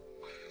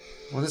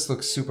 Well, this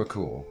looks super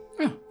cool.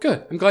 Oh,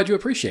 good. I'm glad you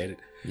appreciate it.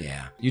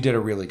 Yeah, you did a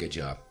really good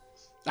job.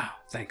 Oh,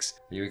 thanks.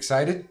 Are you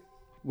excited?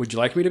 Would you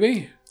like me to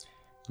be?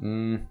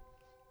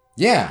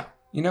 Yeah.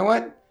 You know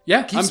what?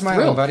 Yeah, Keep I'm smiling,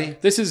 thrilled. buddy.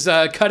 This is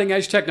cutting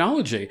edge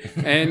technology,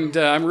 and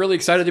I'm really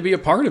excited to be a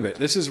part of it.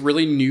 This is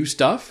really new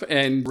stuff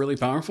and really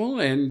powerful,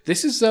 and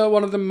this is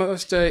one of the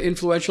most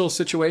influential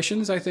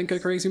situations I think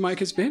Crazy Mike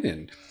has been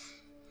in.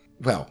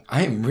 Well,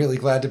 I am really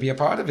glad to be a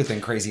part of it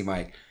then, Crazy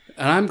Mike.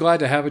 And I'm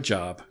glad to have a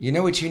job. You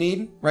know what you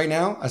need right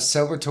now? A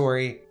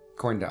celebratory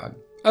corn dog.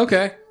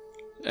 Okay.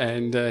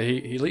 And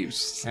he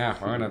leaves. Yeah,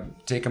 we're going to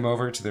take him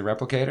over to the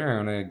replicator.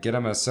 I'm going to get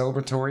him a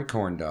celebratory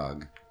corn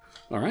dog.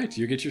 All right,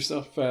 you get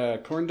yourself a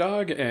corn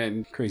dog,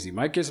 and Crazy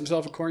Mike gets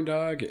himself a corn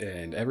dog,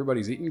 and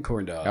everybody's eating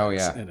corn dogs. Oh,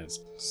 yeah. And it's...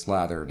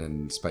 Slathered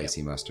in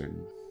spicy mustard.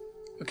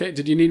 Okay,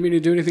 did you need me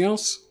to do anything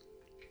else?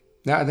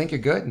 No, I think you're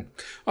good.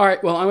 All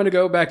right, well, I'm going to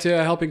go back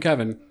to helping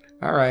Kevin.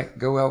 All right,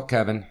 go help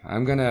Kevin.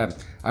 I'm gonna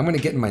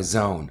get in my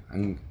zone.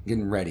 I'm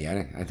getting ready.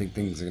 I think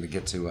things are gonna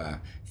get to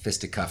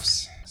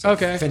fisticuffs. So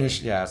Okay.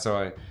 Finish. Yeah.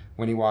 So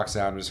when he walks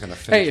out, I'm just gonna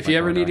finish. Hey, if my you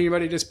ever corn need dog.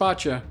 anybody to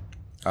spot you,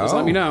 just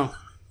let me know.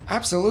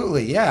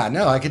 Absolutely. Yeah.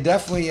 No, I could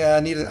definitely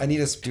I need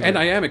a. And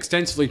I am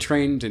extensively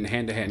trained in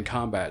hand-to-hand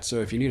combat,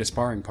 so if you need a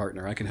sparring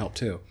partner, I can help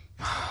too.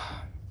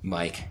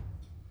 Mike,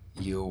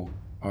 you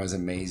are as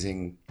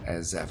amazing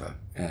as ever,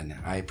 and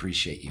I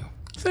appreciate you.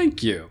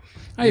 Thank you.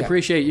 I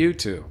appreciate you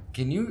too.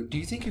 Do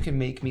you think you can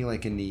make me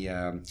like in the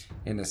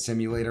in a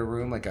simulator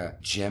room, like a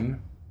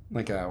gym,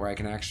 like where I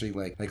can actually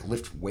like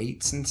lift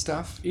weights and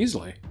stuff?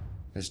 Easily.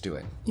 Let's do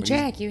it.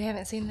 Jack, you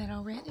haven't seen that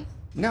already?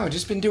 No,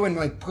 just been doing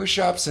like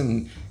push-ups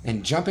and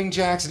jumping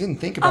jacks. I didn't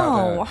think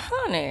about Oh,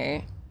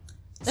 honey.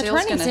 The Zale's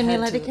training gonna head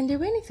simulator to- can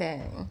do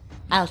anything.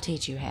 I'll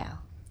teach you how.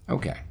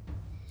 Okay.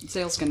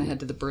 Zale's going to head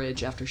to the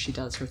bridge after she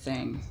does her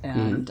thing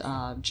and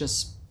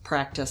just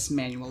practice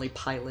manually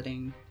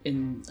piloting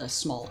in a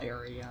small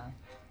area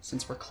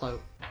since we're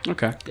cloaked.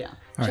 Okay. Yeah, All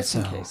right, just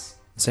in so case.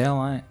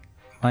 Zale,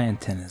 my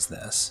intent is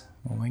this.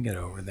 When we get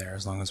over there,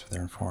 as long as we're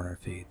within 400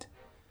 feet,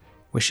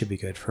 we should be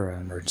good for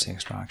an emergency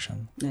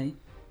extraction. Nay.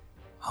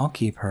 I'll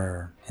keep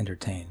her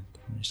entertained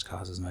and just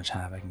cause as much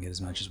havoc and get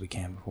as much as we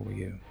can before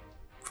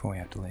we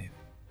have to leave.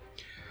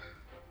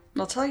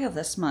 I'll tell you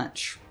this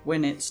much.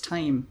 When it's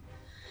time,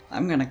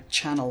 I'm going to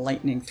channel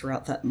lightning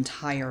throughout that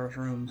entire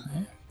room.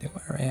 Yeah, do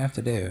whatever you have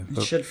to do. It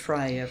But should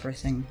fry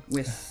everything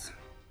with,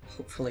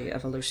 hopefully,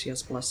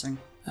 Evolucia's blessing.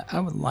 I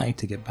would like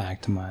to get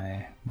back to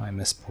my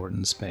missport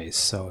in space,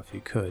 so if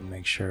you could,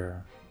 make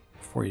sure,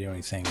 before you do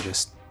anything,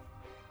 just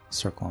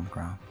circle on the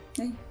ground.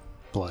 Hey,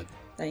 Blood.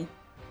 hey.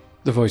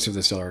 The voice of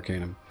the Stellar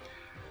Arcanum.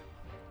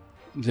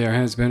 There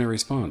has been a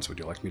response. Would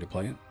you like me to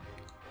play it?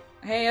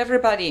 Hey,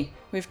 everybody.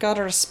 We've got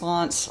a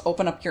response.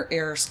 Open up your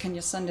ears. Can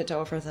you send it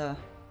over the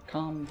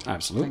comm?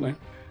 Absolutely.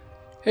 thing?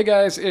 Hey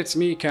guys, it's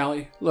me,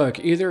 Callie. Look,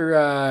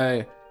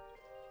 either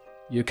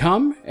you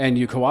come and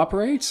you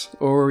cooperate,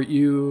 or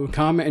you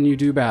come and you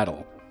do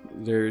battle.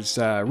 There's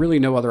really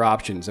no other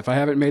options. If I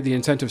haven't made the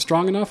incentive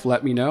strong enough,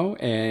 let me know,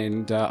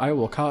 and I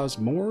will cause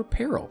more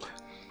peril.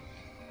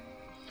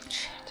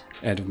 Shit.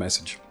 End of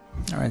message.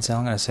 All right, so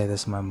I'm going to say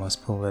this in my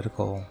most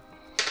political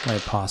way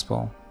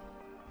possible.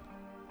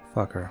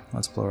 Fuck her.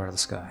 Let's blow her out of the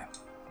sky.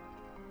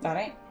 All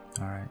right.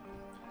 All right.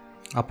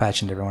 I'll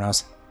patch into everyone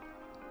else.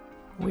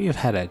 We have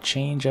had a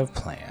change of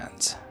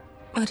plans.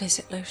 What is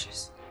it,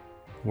 Lucius?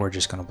 We're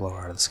just going to blow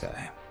her out of the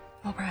sky.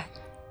 All right.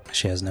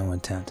 She has no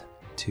intent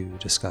to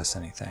discuss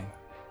anything.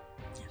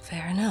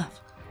 Fair enough.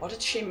 What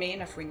did she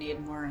mean if we need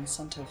more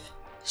incentive?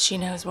 She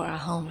knows where our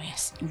home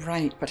is.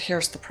 Right, but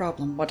here's the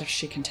problem. What if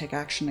she can take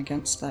action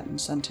against that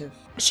incentive?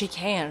 She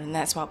can, and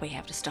that's why we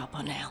have to stop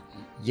her now.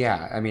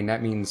 Yeah, I mean,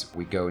 that means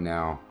we go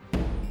now.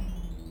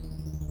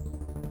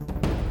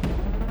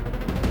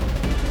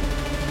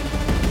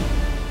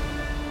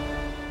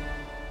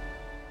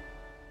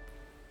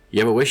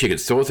 You ever wish you could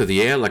soar through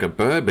the air like a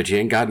bird, but you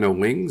ain't got no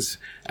wings?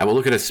 I will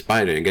look at a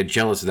spider and get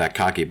jealous of that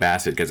cocky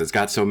bastard because it's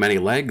got so many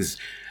legs.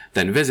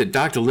 Then visit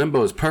Dr.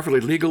 Limbo's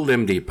perfectly legal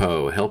limb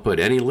depot. He'll put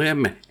any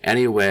limb,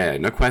 anywhere,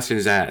 no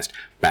questions asked.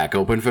 Back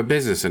open for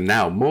business and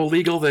now more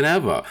legal than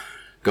ever.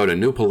 Go to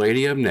New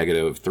Palladium,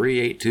 negative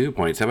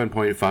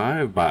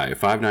 382.7.5 by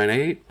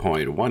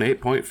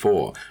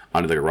 598.18.4.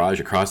 Under the garage,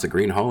 across the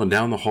green hall, and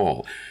down the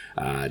hall.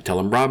 Tell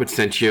him Robert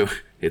sent you.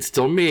 It's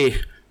still me,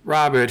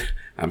 Robert.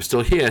 I'm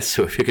still here,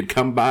 so if you could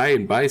come by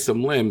and buy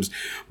some limbs,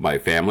 my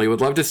family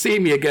would love to see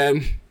me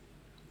again.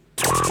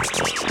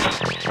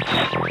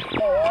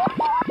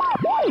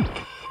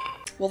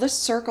 Will this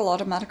circle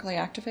automatically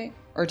activate?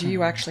 Or do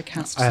you actually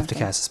cast I have to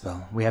something? cast a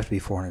spell. We have to be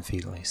 400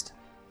 feet at least.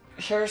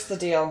 Here's the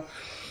deal.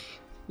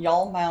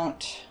 Y'all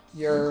mount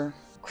your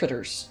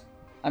critters.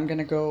 I'm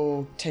gonna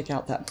go take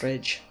out that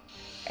bridge.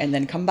 And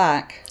then come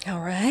back All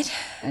right.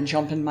 and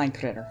jump in my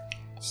critter.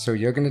 So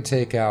you're going to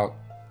take out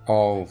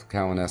all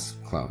Kalaness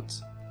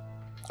clones.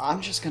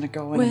 I'm just gonna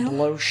go in Well- and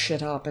blow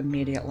shit up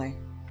immediately.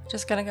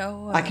 Just gonna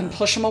go. I can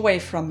push them away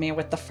from me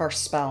with the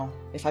first spell.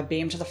 If I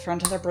beam to the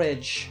front of the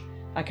bridge,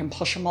 I can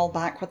push them all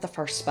back with the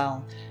first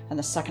spell. And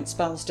the second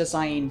spell's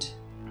designed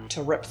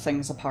to rip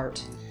things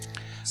apart.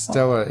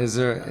 Stella, is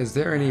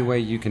there any way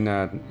you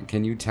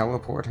can you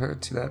teleport her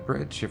to that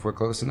bridge if we're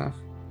close enough?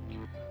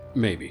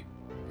 Maybe.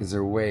 Is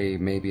there a way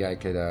maybe I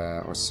could,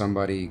 or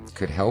somebody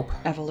could help?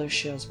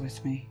 Evolutio's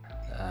with me.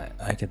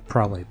 I could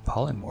probably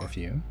polymorph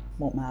you.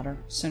 Won't matter.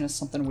 As soon as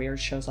something weird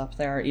shows up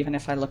there, even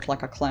if I looked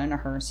like a clone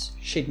of hers,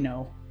 she'd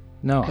know.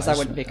 No, 'Cause I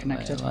wouldn't be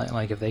connected.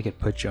 Like if they could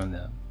put you on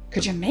the.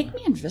 Could you make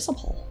me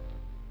invisible?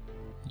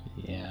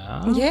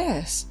 Yeah.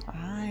 Yes.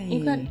 Aye.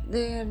 You got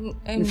the.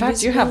 In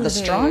fact, you have the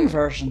strong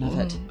version. version of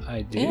it.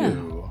 I do. Yeah.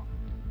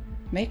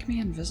 Make me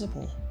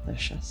invisible,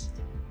 Lucius.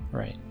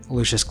 Right.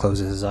 Lucius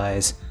closes his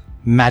eyes.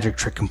 Magic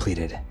trick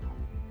completed.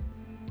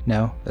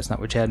 No, that's not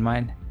what you had in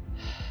mind?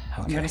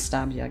 I'm Okay. gonna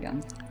stab you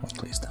again. Oh,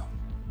 please don't.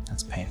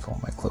 That's painful.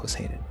 My clothes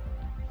hate it.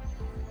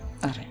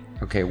 Alright.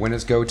 Okay, when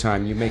it's go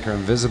time, you make her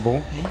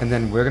invisible, and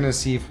then we're gonna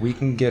see if we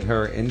can get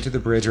her into the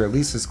bridge, or at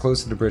least as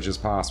close to the bridge as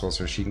possible,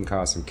 so she can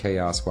cause some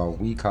chaos while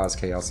we cause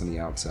chaos on the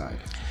outside.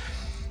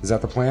 Is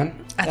that the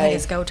plan? I think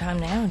it's go time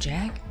now,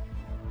 Jack.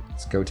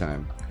 It's go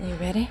time. You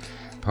ready?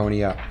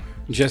 Pony up.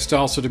 Just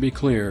also to be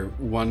clear,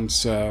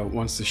 once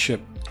the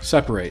ship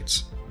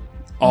separates,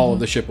 all of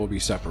the ship will be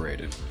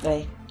separated.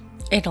 Aye.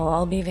 It'll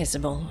all be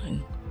visible,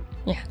 and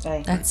yeah,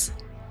 Aye. that's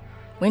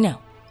we know.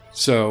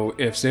 So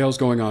if Zale's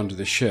going onto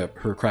the ship,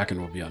 her Kraken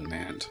will be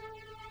unmanned.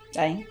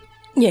 Aye.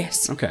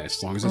 Yes. Okay,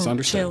 as long as it's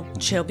understood.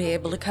 She'll be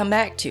able to come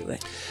back to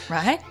it,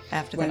 right?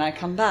 After When that, I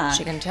come back,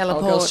 she can I'll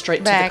teleport go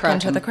straight back to the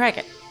into the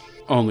Kraken.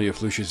 Kraken. Only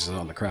if Lucius is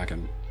on the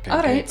Kraken. Okay,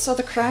 Alright, so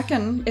the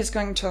Kraken is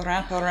going to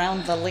wrap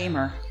around the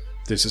lemur.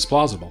 This is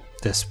plausible.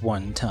 This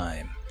one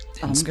time.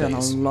 In I'm space. gonna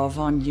love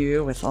on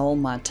you with all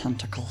my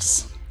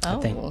tentacles. Oh,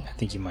 I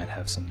think you might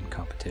have some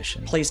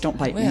competition. Please don't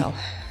bite well, me.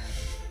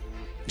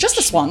 Just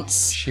this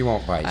once. She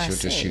won't bite, she'll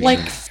just see. shoot Like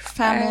you.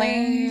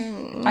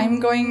 family,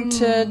 I'm going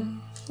to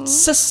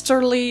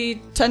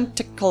sisterly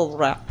tentacle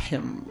wrap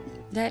him.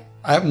 that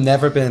I've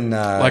never been,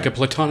 Like a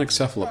platonic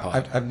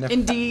cephalopod. I've never...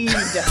 Indeed.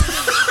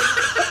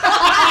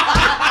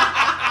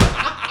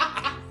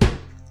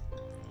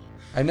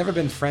 I've never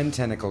been friend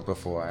tentacled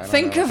before. I don't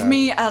Think know of if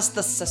me as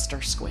the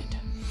sister squid.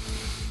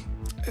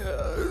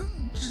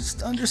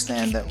 Just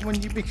understand that when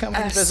you become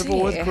I invisible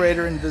see. with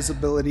greater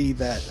invisibility,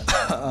 that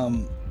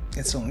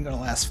it's only going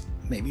to last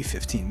maybe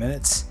 15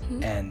 minutes,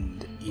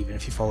 and even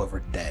if you fall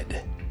over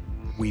dead,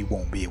 we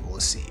won't be able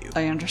to see you.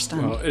 I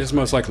understand. Well, it is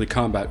most likely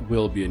combat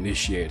will be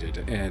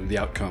initiated, and the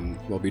outcome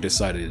will be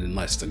decided in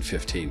less than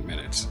 15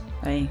 minutes.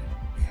 Aye.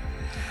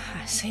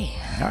 I see.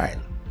 All right.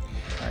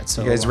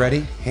 So You guys ready?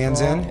 Hands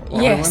in?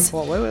 Yes.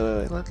 Well,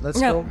 wait. Let's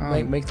No.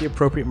 go make the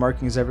appropriate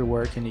markings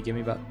everywhere. Can you give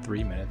me about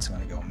 3 minutes? I'm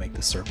going to go make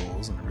the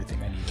circles and everything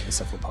I need in the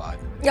cephalopod.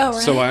 All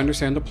right. So I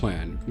understand the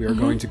plan. We are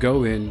going to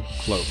go in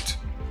cloaked,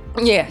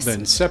 yes,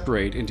 then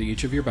separate into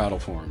each of your battle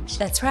forms.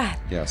 that's right.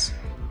 Yes.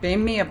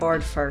 Beam me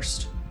aboard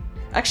first.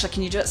 Actually,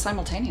 can you do it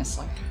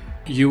simultaneously?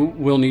 You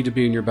will need to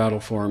be in your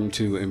battle form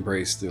to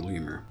embrace the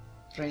lemur.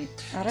 Right.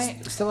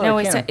 Alright. Still No,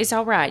 it's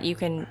all right. You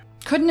can.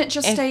 Couldn't it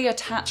just stay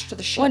attached to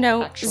the ship? Well,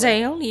 no, actually?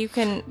 Zale, you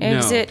can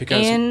exit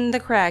because- in the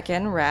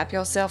Kraken, wrap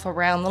yourself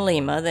around the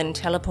lemur, then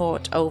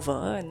teleport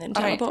over, and then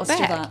Alright, teleport let's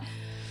back. do that.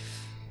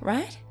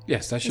 Right?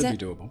 Yes, that should that-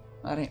 be doable.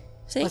 Alright.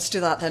 See? Let's do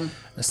that then.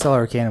 Stellar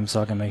Arcanum,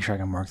 so I can make sure I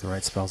can mark the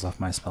right spells off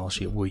my spell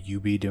sheet. Will you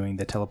be doing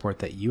the teleport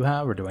that you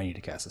have, or do I need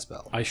to cast a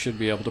spell? I should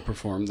be able to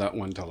perform that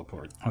one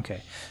teleport.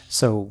 Okay,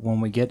 so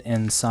when we get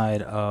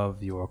inside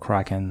of your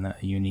Kraken,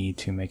 you need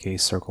to make a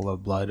circle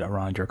of blood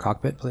around your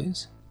cockpit,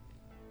 please.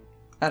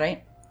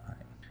 Alright.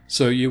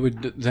 So you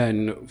would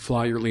then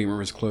fly your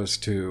lemur as close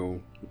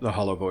to the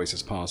hollow voice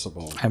as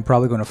possible. I'm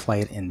probably going to fly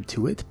it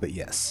into it, but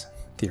yes,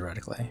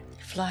 theoretically.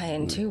 Fly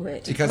into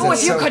it. Because Oh,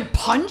 it's if you so- could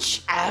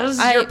punch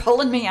as you're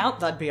pulling me out,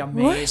 that'd be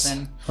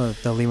amazing. Well,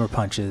 the lemur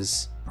punch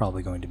is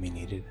probably going to be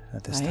needed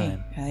at this Aye,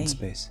 time aye. in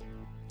space.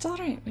 It's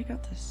alright, we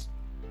got this.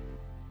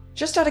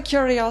 Just out of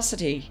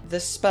curiosity,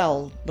 this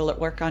spell, will it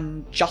work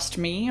on just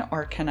me,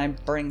 or can I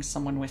bring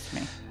someone with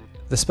me?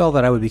 The spell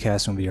that I would be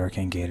casting would be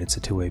Arcane Gate. It's a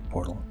two-way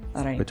portal.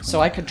 All right. Between-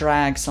 So I could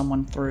drag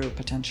someone through,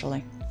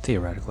 potentially.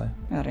 Theoretically.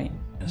 All right.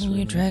 Who are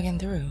you dragging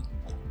through?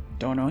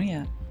 Don't know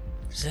yet.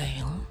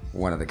 Zale.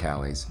 One of the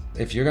Callies.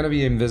 If you're going to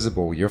be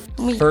invisible, you're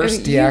We-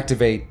 first you-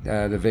 deactivate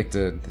the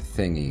Victor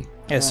thingy.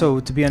 Yeah, so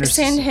to be Send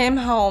understood... him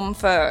home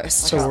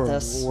first. So got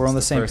this. we're on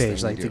the same first thing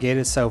page. we Like, do. the gate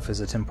itself is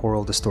a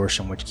temporal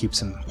distortion, which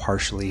keeps him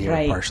partially here,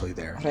 Right. partially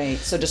there. Right.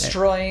 So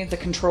destroy the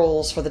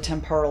controls for the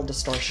temporal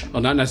distortion.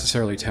 Well, not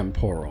necessarily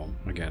temporal.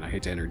 Again, I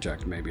hate to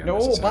interject maybe No,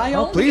 unnecessarily. by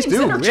all means,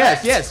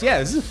 interject. yes.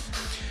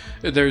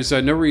 There's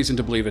no reason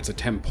to believe it's a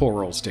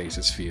temporal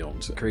stasis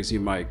field. Crazy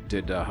Mike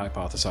did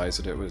hypothesize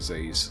that it was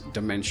a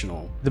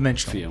dimensional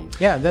field.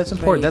 Yeah, that's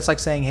important. That's like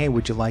saying, hey,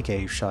 would you like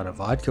a shot of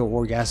vodka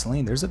or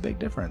gasoline? There's a big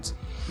difference.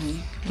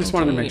 Just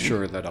wanted to make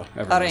sure that All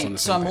everyone's on right. the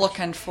So same I'm page.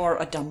 looking for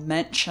a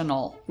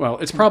dimensional. Well,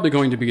 it's probably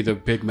going to be the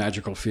big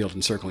magical field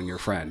encircling your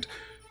friend.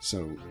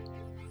 So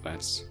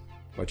that's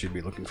what you'd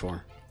be looking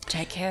for.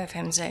 Take care of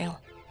him, Zale.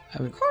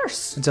 Of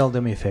course. Zell,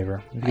 do me a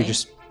favor. If you Aye. could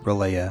just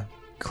relay a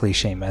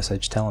cliche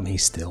message, tell him he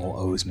still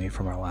owes me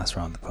from our last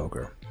round of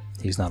poker.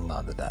 He's not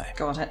allowed to die.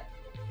 Got it.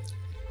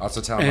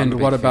 Also tell him I'm a And big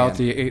what about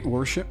fan. the 8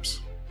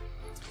 warships?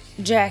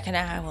 Jack and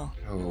I will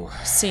Oh,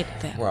 see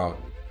to them. well,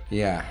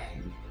 yeah.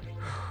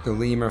 The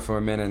lemur for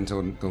a minute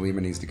until the lemur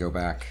needs to go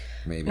back,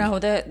 maybe. No,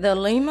 the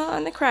Lima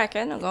and the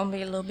Kraken are gonna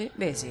be a little bit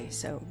busy.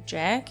 So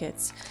Jack,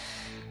 it's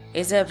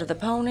up to the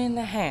Pony and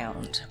the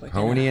Hound. We're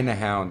gonna- Pony and the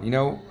Hound. You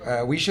know,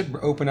 we should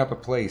open up a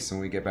place when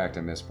we get back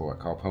to Missport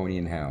called Pony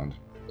and Hound.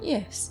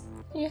 Yes,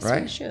 we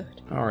Right? should.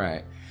 All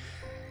right.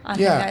 I Yeah,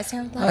 think that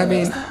sounds like I an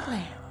mean- excellent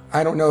plan.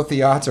 I don't know if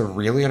the odds are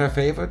really in our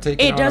favor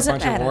taking It on a doesn't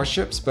bunch matter. of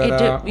warships,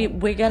 but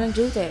we're gonna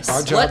do this.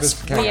 our job Let's is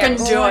fucking We are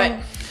do going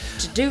it.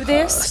 to do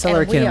this,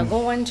 Stellar and we are Kim.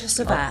 going to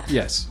survive.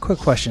 Yes. Quick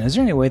question. Is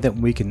there any way that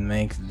we can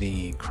make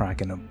the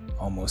Kraken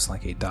almost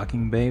like a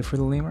docking bay for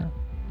the lemur?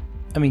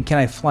 I mean, can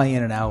I fly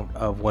in and out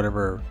of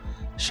whatever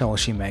shell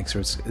she makes,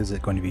 or is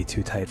it going to be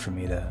too tight for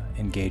me to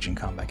engage in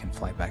combat and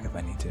fly back if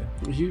I need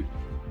to?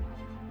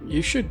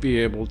 You should be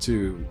able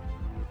to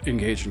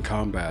engage in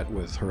combat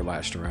with her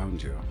lashed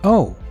around you.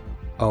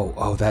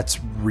 Oh, that's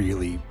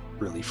really,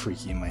 really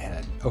freaky in my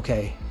head.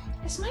 Okay.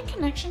 Is my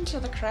connection to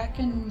the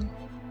Kraken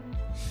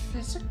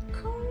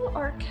physical,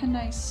 or can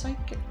I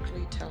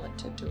psychically tell it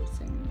to do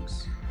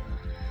things?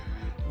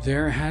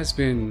 There has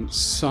been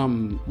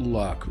some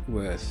luck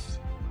with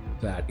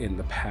that in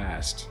the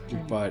past,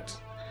 but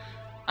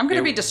I'm going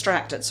to be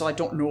distracted, so I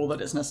don't know that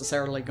it's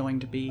necessarily going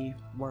to be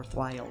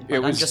worthwhile. But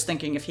I'm was- just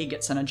thinking if he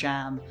gets in a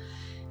jam,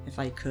 if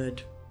I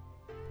could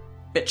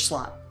bitch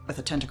slap with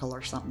a tentacle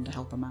or something to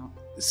help him out.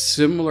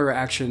 similar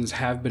actions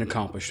have been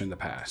accomplished in the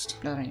past.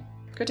 All right.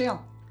 Good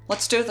deal.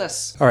 Let's do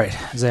this. All right,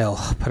 Zale,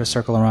 put a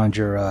circle around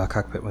your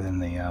cockpit within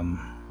the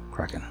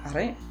Kraken. All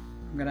right.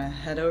 I'm going to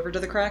head over to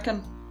the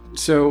Kraken.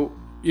 So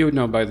you would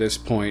know by this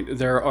point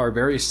there are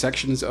various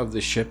sections of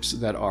the ships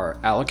that are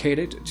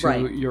allocated to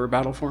Right. your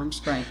battle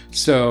forms. Right.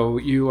 So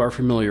you are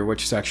familiar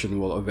which section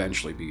will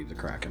eventually be the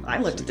Kraken. I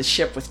looked at the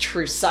ship with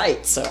true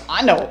sight, so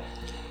I know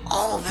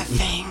all the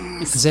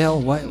things. Zale,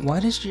 why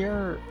does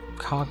your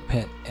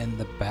cockpit in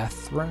the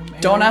bathroom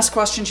area? Don't ask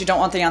questions you don't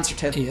want the answer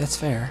to. Yeah, that's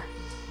fair.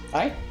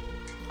 I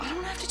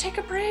don't have to take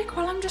a break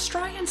while I'm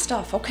destroying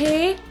stuff,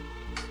 okay?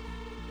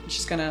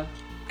 She's gonna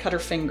cut her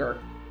finger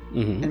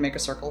and make a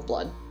circle of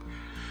blood.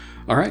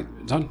 All right,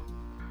 done.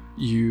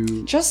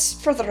 You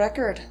Just for the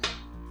record,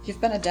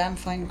 you've been a damn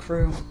fine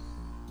crew.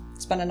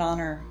 It's been an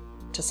honor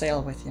to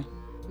sail with you.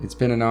 it's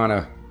been an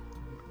honor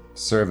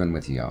serving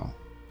with y'all.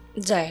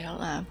 Zale,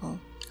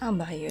 I'll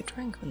buy you a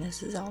drink when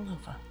this is all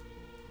over.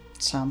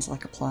 Sounds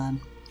like a plan.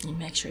 You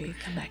make sure you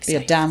come back Be a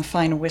safe. damn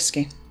fine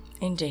whiskey.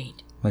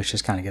 Indeed. Luke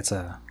just kind of gets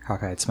a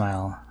cockeyed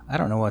smile. I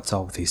don't know what's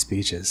all with these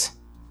speeches.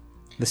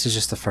 This is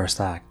just the first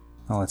act.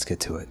 Well, let's get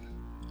to it.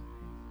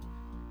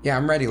 Yeah,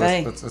 I'm ready.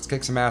 Hey. Let's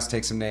kick some ass,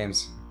 take some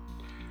names.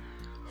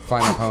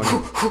 Final Pony.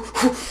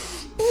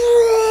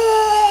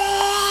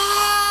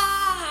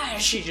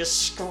 She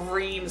just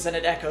screams and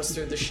it echoes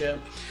through the ship.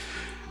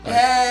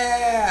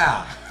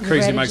 Yeah!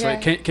 Crazy ready, Mike's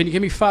Jack? like, can you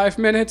give me 5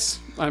 minutes?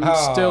 I'm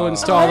still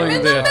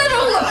installing the.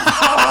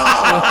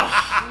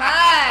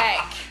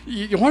 Mike!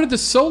 You wanted the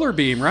solar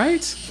beam,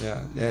 right?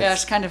 Yeah. Yeah,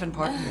 it's kind of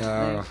important.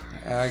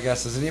 I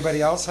guess. Does anybody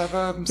else have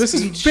a This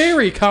is speech?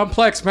 very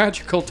complex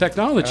magical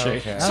technology.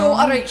 Okay. So,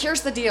 alright,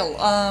 here's the deal.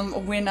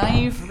 When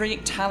I've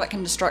wreaked havoc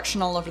and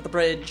destruction all over the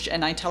bridge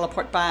and I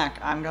teleport back,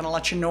 I'm gonna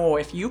let you know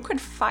if you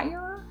could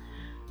fire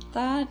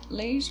that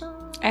laser.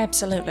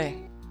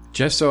 Absolutely.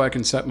 Just so I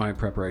can set my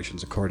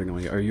preparations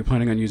accordingly, are you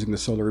planning on using the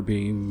solar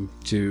beam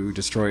to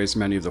destroy as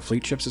many of the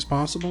fleet ships as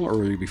possible, or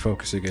will you be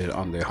focusing it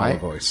on the Hollow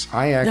Voice?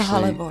 The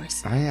Hollow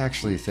Voice. I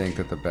actually think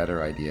that the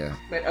better idea.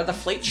 Wait, are the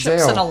fleet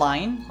ships Zale. in a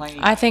line? Like,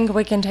 I think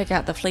we can take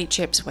out the fleet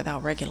ships with our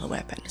regular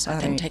weapons. I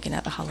think Alright. taking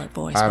out the Hollow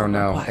Voice. I will don't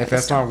know require if the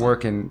that's not stuff.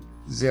 working.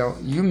 Zale,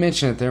 you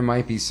mentioned that there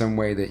might be some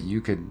way that you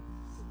could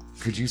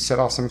you set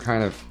off some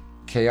kind of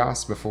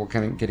chaos before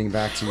kind of getting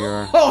back to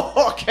your...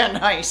 Oh, can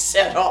I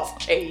set off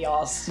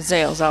chaos?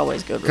 Zale's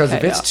always good with Because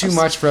if it's chaos. too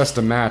much for us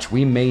to match,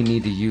 we may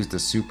need to use the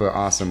super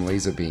awesome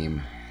laser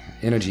beam,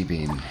 energy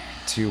beam,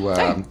 to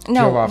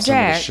kill off some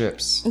of the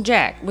ships.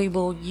 Jack, we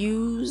will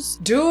use...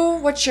 Do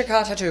what you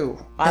gotta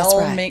do. That's I'll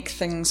right. make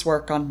things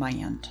work on my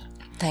end.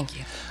 Thank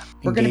you.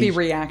 We're going to be Engage-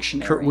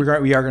 reactionary.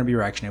 We are going to be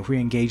reactionary. If we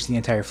engage the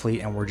entire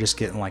fleet and we're just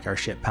getting like our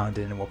ship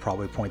pounded in, we'll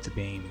probably point the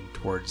beam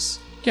towards.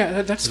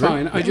 Yeah, that's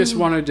fine. I just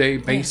wanted a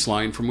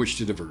baseline from which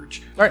to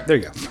diverge. All right, there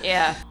you go.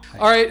 Yeah.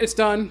 All right, it's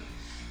done.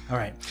 All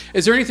right.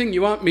 Is there anything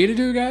you want me to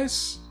do,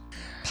 guys?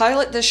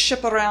 Pilot this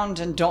ship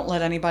around and don't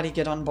let anybody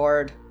get on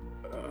board.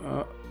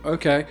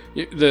 Okay.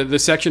 The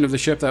section of the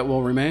ship that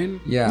will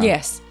remain? Yeah.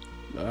 Yes.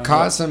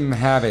 Cause some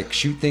havoc.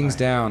 Shoot things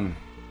down.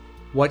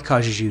 What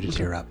causes you to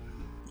tear up?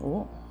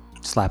 Oh,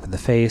 Slap in the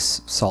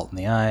face, salt in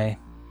the eye,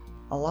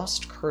 a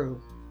lost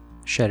crew.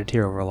 shed a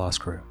tear over a lost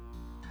crew.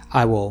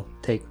 I will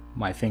take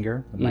my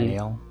finger with my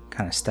nail,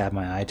 kind of stab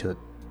my eye till it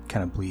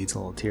kind of bleeds a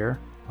little tear.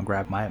 I'll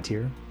grab my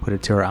tear, put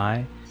it to her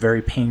eye,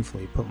 very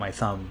painfully put my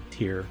thumb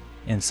tear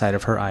inside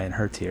of her eye and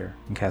her tear,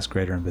 and cast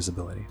greater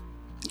invisibility.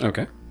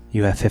 Okay.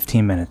 You have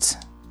 15 minutes.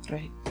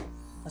 Great.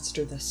 Let's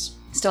do this.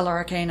 Stellar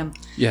Arcanum,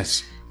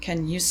 Yes.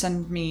 can you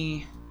send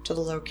me to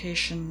the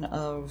location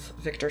of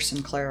Victor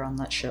Sinclair on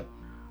that ship?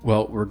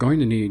 Well, we're going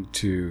to need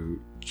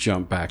to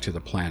jump back to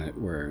the planet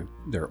where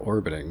they're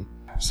orbiting.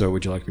 So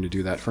would you like me to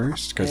do that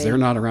first? Because Hey. they're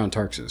not around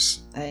Tarxus.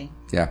 Hey,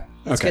 Yeah.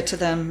 let's Okay. get to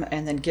them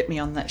and then get me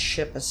on that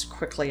ship as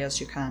quickly as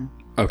you can.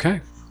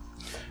 Okay.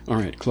 All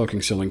right.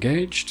 Cloaking still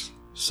engaged.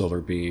 Solar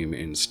beam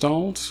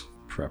installed.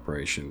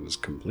 Preparations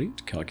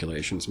complete.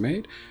 Calculations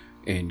made.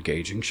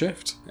 Engaging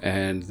shift.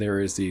 And there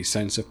is the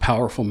sense of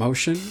powerful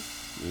motion.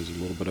 There's a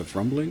little bit of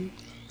rumbling.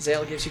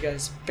 Zale gives you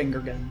guys finger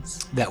guns.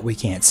 That we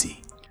can't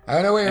see. I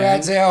don't know where you're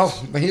at, Zale,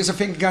 but here's your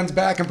finger guns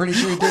back. I'm pretty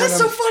sure you're doing That's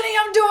them. so funny,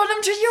 I'm doing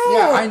them to you!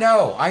 Yeah,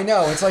 I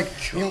know. It's like,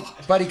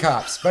 buddy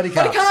cops. Buddy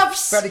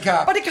cops! Buddy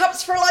cop. Buddy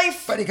cops for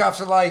life! Buddy cops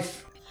for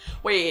life.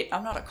 Wait,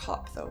 I'm not a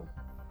cop, though.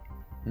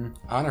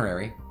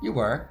 Honorary. You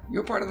were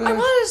part of the...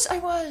 I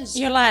was.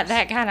 You're like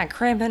that kind of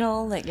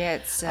criminal that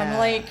gets I'm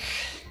like,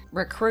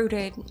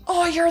 recruited.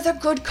 oh, you're the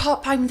good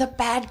cop, I'm the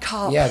bad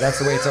cop. Yeah, that's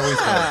the way it's always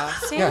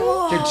been. See?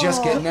 Yeah, they're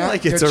just getting out.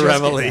 Like They're it's a just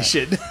getting out.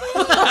 revelation.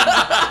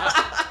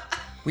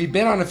 We've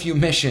been on a few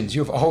missions.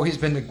 You've always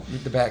been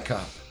the bad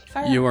cop.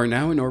 You are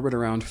now in orbit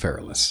around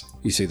Feralus.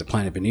 You see the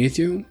planet beneath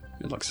you.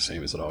 It looks the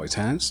same as it always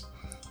has.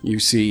 You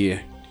see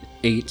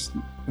 8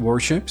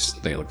 warships.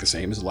 They look the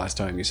same as the last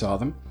time you saw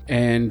them.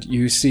 And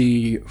you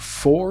see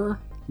 4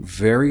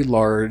 very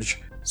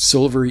large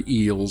silver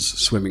eels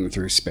swimming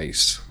through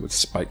space with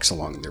spikes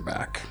along their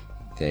back.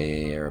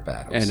 They're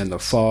battles. And in the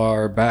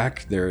far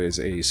back, there is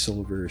a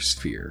silver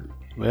sphere.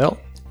 Well,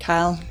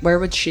 Kyle, where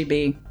would she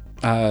be?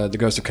 The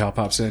ghost of Cal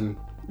pops in.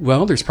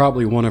 Well, there's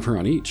probably one of her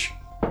on each.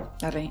 All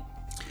right.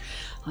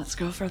 Let's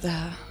go for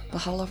the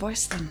hollow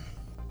voice then.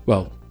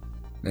 Well,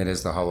 It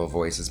is the hollow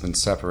voice. It's been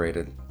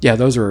separated. yeah,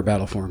 those are her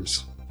battle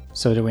forms.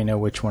 so do we know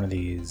which one of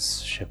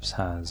these ships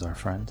has our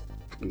friend?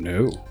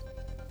 No,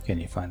 Can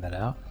you find that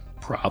out?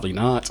 probably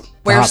not.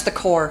 Where's the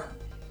core?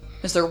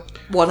 Is there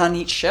one on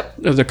each ship?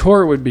 The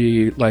core would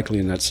be likely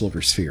in that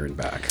silver sphere and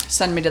back.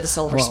 Send me to the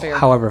Silver Well, Sphere.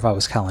 however, if I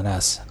was Callan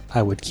S,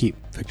 I would keep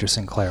Victor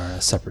Sinclair on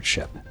a separate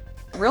ship.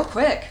 Real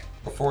quick,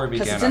 Before we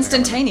because begin, it's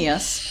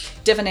instantaneous.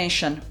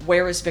 Divination.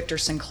 Where is Victor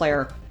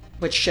Sinclair?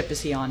 Which ship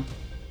is he on?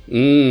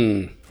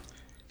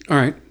 All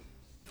right.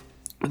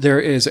 There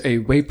is a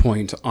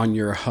waypoint on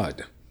your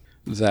HUD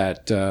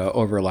that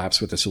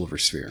overlaps with the silver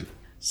sphere.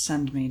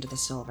 Send me to the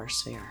Silver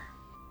Sphere.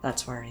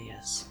 That's where he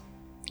is.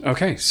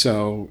 Okay,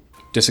 so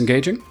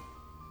disengaging.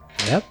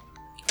 Yep.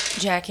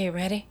 Jack, you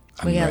ready?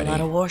 We got a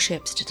lot of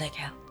warships to take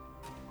out.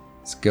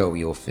 Let's go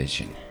eel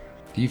fishing.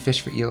 Do you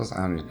fish for eels?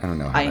 I don't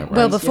know how I- that works.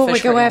 Well, You before we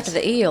fish go for after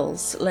eels. the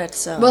eels,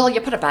 let's Well,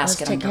 you put a let's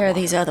basket take under care of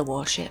water. these other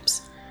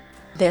warships.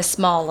 They're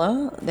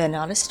smaller, they're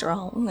not as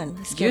strong, and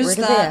let's get Use rid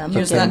of that. them. and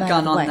Use get that them out gun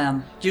of the on way.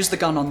 them. Use the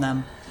gun on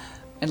them.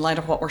 In light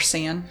of what we're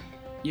seeing,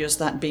 use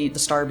that the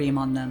star beam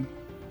on them.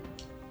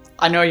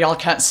 I know y'all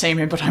can't see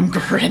me, but I'm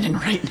grinning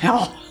right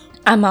now.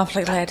 I'm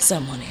awfully glad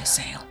someone is,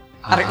 Sale.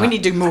 All right, we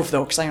need to move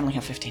though, because I only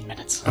have 15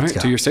 minutes. All right,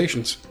 go. to your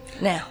stations.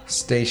 Now,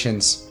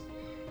 Stations.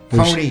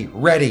 Pony,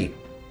 ready,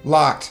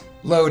 locked,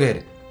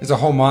 loaded. There's a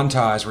whole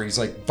montage where he's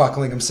like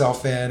buckling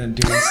himself in and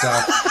doing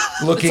stuff.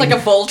 Looking. It's like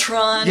a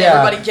Voltron.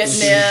 Yeah. Everybody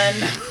getting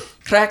in.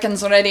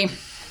 Kraken's ready.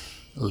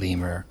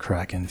 Lemur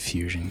Kraken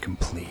fusion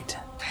complete.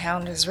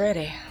 Hound is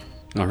ready.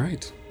 All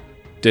right.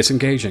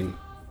 Disengaging.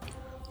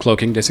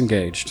 Cloaking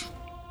disengaged.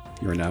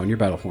 You are now in your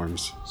battle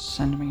forms.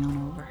 Send me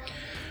on over.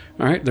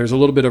 All right, there's a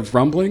little bit of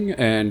rumbling,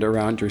 and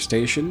around your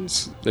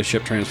stations, the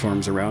ship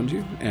transforms around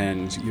you,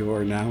 and you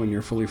are now in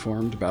your fully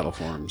formed battle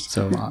forms.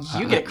 So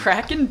You get a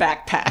Kraken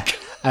backpack.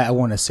 I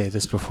want to say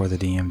this before the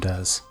DM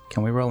does.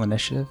 Can we roll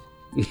initiative?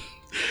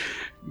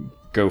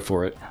 Go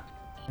for it.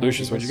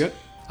 Lucius, what'd you get?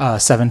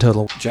 7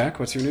 total. Jack,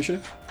 what's your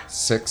initiative?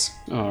 6.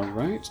 All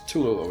right.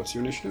 Tallulah, what's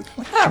your initiative?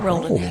 I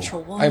rolled a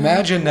natural one. I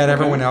imagine that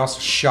everyone else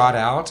shot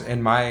out,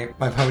 and my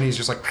pony's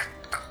just like,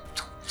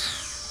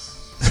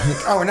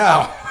 oh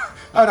no,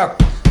 oh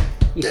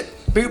no,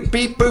 boop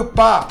beep boop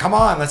bop. Come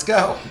on, let's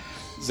go.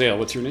 Zale,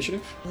 what's your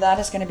initiative? That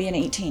is going to be an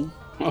 18.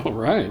 All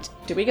right.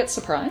 Do we get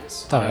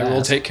surprise? I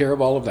will take care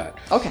of all of that.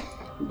 Okay.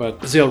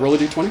 But Zale, roll a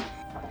d20.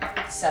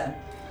 7.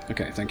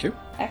 Okay, thank you.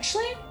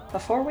 Actually,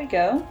 before we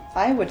go,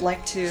 I would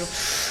like to...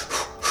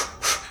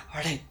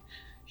 Arlene,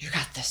 you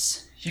got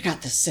this. You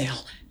got this,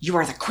 Zale. You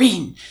are the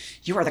queen.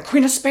 You are the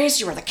queen of space.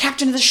 You are the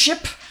captain of the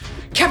ship.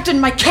 Captain,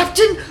 my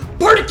captain.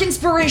 Bardic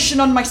inspiration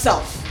on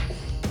myself.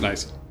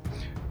 Nice.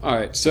 All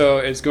right, so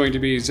it's going to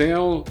be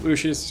Zale,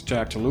 Lucius,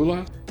 Jack,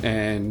 Tallulah,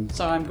 and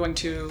So I'm going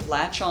to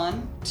latch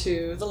on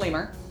to the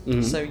lemur.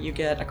 So you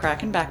get a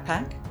Kraken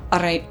backpack. All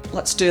right,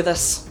 let's do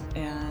this.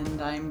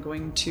 And I'm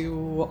going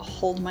to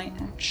hold my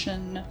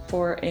action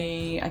for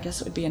I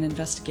guess it would be an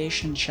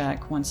investigation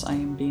check once I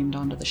am beamed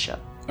onto the ship.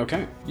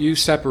 okay. You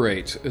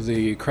separate.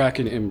 The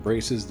Kraken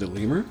embraces the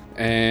lemur,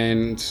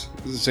 and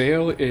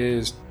Zale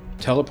is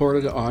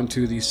teleported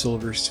onto the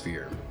silver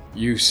sphere.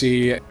 You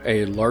see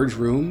a large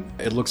room.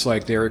 It looks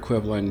like their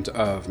equivalent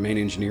of main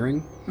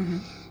engineering.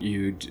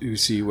 You do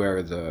see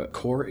where the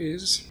core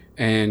is,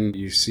 and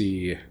you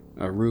see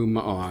a room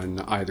on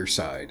either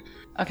side.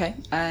 Okay,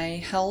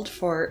 I held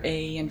for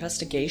a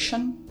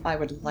investigation. I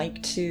would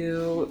like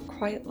to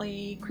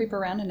quietly creep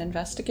around and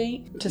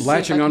investigate. To see if I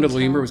Latching can onto the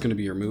tell- lemur was going to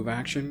be your move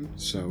action,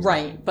 so...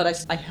 Right,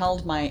 but I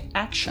held my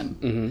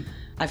action.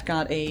 I've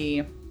got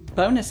a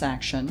bonus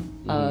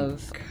action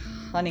of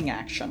cunning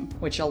action,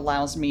 which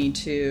allows me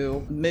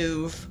to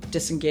move,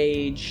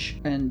 disengage,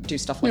 and do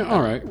stuff like Yeah, that.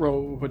 all right.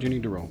 Roll. What do you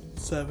need to roll?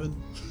 7.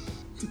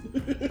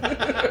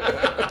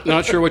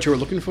 Not sure what you were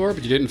looking for,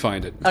 but you didn't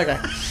find it. Okay,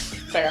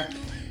 fair.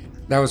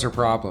 That was her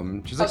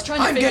problem. She's I like, was trying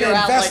to I'm figure gonna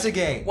out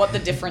investigate. like, what the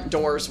different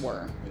doors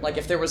were. Like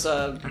if there was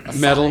a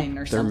Metal. sign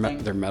or They're something.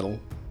 they're metal.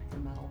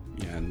 Metal.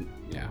 Yeah.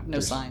 No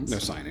there's signs. No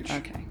signage.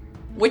 Okay.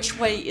 Which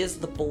way is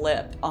the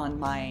blip on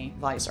my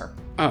visor?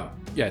 Oh,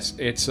 yes.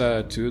 It's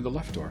to the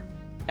left door.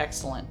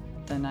 Excellent.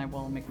 Then I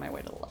will make my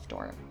way to the left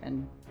door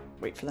and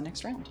wait for the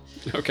next round.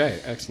 Okay,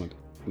 excellent.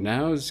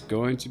 Now is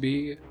going to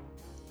be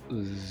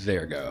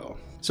their go.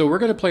 So we're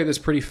going to play this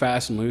pretty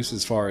fast and loose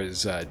as far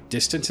as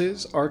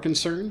distances are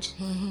concerned,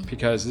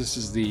 because this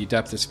is the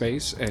depth of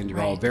space, and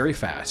you're all Right. very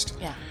fast.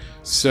 Yeah.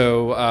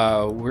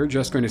 So we're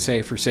just going to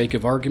say, for sake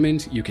of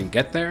argument, you can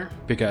get there,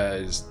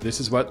 because this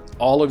is what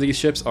all of these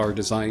ships are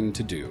designed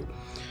to do.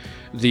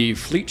 The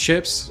fleet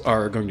ships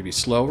are going to be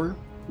slower,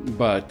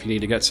 but if you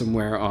need to get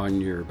somewhere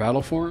on your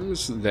battle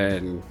forms,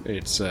 then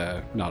it's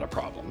not a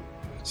problem.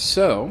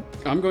 So,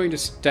 I'm going to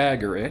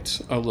stagger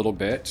it a little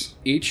bit.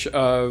 Each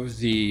of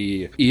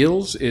the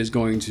eels is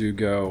going to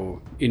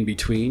go in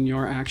between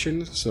your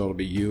actions, so it'll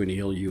be you and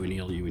eel, you and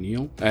eel, you and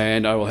eel.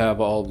 And I will have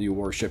all the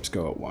warships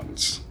go at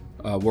once.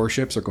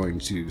 Warships are going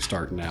to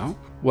start now.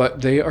 What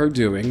they are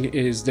doing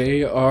is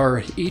they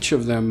are, each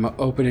of them,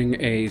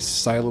 opening a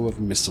silo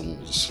of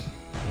missiles.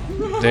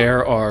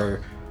 There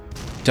are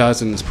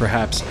dozens,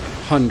 perhaps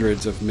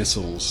hundreds of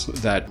missiles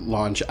that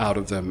launch out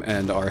of them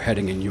and are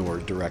heading in your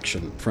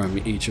direction from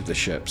each of the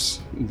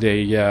ships.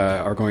 They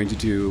are going to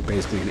do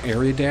basically an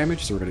area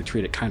damage, so we're going to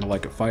treat it kind of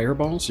like a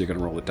fireball, so you're going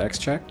to roll a dex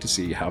check to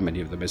see how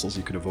many of the missiles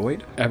you can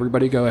avoid.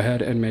 Everybody go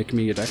ahead and make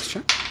me a dex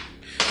check.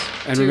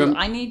 And Do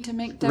I need to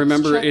make dex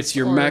remember, checks, it's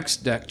your or max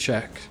dex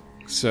check,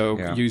 so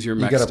Yeah. use your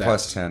You max get a dex.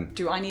 plus 10.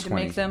 Do I need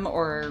 20. to make them,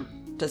 or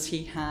does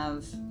he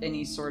have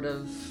any sort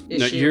of No,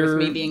 issue you're-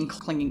 with me being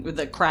clinging with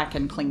the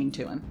Kraken clinging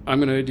to him? I'm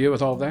going to deal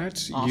with all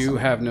that. You Awesome.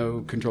 have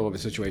no control of the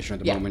situation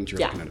at the Yeah, moment. You're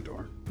yeah. looking at a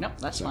door. Nope,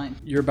 that's fine.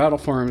 Your battle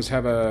forms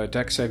have a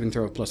dex saving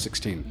throw of plus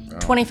 16.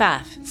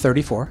 25.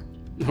 34.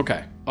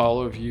 Okay. All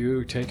of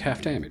you take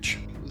half damage.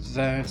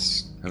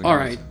 That's... Who All knows?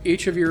 right.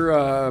 Each of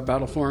your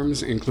battle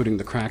forms, including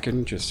the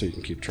Kraken, just so you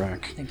can keep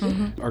track,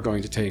 are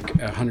going to take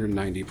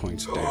 190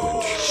 points of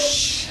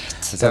damage.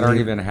 Has that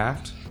already been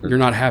halved? You're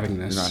not having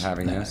this. You're not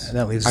having this?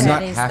 That leaves I'm us, not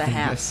That is the having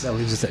half. this. that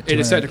leaves us at It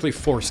is 200 technically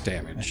force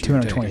damage.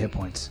 220 You've hit taken.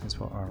 points is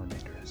what our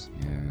remainder is.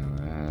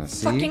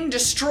 See? Fucking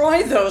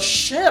destroy those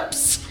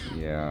ships!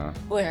 Yeah.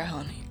 Where,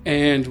 honey?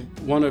 And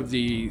one of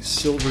the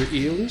silver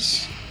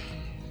eels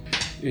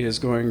is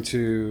going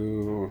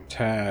to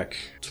attack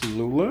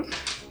Tallulah.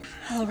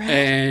 All right.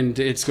 And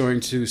it's going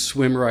to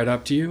swim right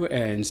up to you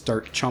and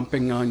start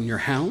chomping on your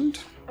hound.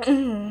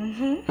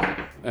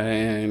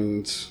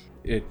 And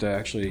it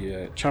actually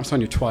chomps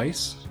on you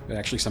twice. It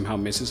actually somehow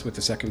misses with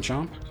the second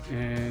chomp.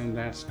 And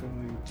that's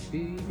going to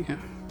be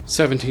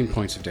 17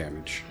 points of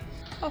damage.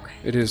 Okay.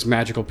 It is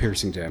magical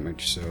piercing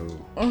damage, so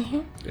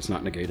it's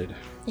not negated,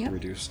 Yep.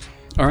 reduced.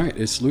 All right,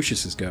 it's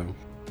Lucius's go.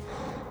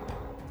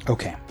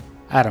 Okay.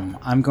 Adam,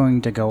 I'm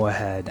going to go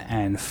ahead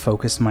and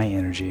focus my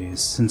energies.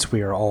 Since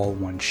we are all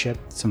one ship,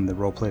 some of the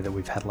roleplay that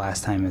we've had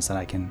last time is that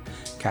I can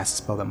cast a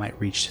spell that might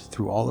reach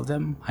through all of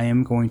them. I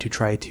am going to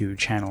try to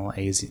channel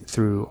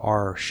through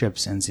our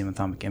ships and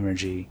xenothomic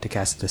energy to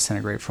cast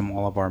Disintegrate from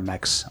all of our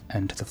mechs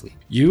into the fleet.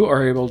 You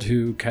are able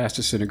to cast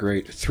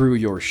Disintegrate through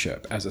your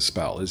ship as a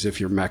spell, as if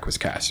your mech was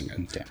casting it.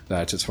 Okay.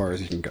 That's as far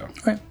as you can go.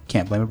 Okay.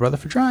 Can't blame a brother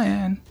for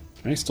trying.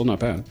 Hey, still not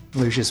bad.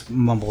 Lucius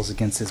mumbles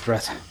against his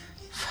breath.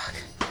 Fuck.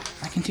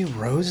 I can do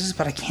roses,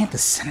 but I can't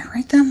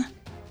disintegrate them?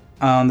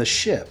 On the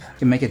ship, you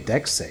can make a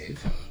dex save.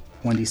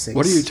 1d6.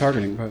 What are you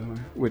targeting, by the way?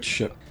 Which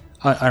ship?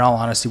 In all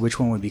honesty, which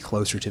one would be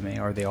closer to me?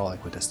 Or are they all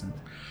equidistant?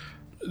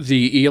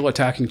 The eel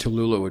attacking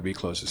Tallulah would be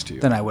closest to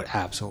you. Then I would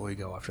absolutely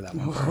go after that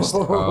one first.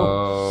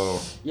 Oh,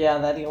 Yeah,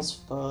 that eel's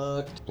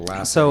fucked.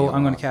 blast So the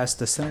I'm going to off. cast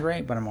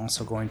Disintegrate, but I'm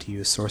also going to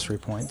use sorcery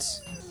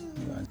points.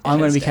 I'm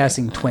going to be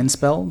casting Twin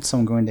Spell, so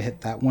I'm going to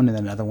hit that one and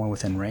then another one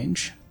within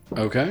range.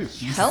 Okay.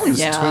 Hell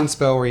Is yeah. twin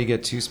spell where you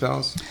get 2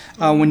 spells?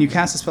 When you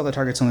cast a spell that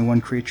targets only one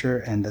creature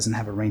and doesn't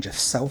have a range of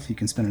self, you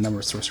can spend a number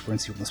of sorcery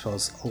points when the spell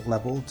is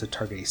level to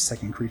target a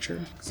second creature.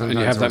 And you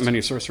Sometimes have that it's-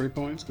 many sorcery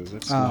points? Because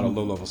it's not a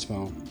low-level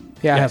spell.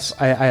 Yeah, Yes.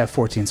 I have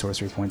 14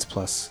 sorcery points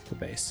plus the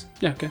base.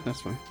 Yeah, okay,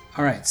 that's fine.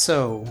 All right,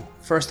 so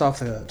first off,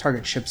 the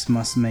target ships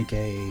must make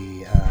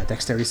a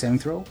dexterity saving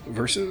throw.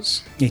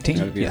 Versus? 18?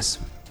 Gotta be- Yes.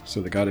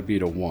 So they gotta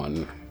beat a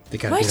 1. They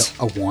got What?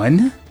 a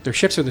 1 Their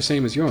ships are the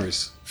same as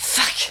yours.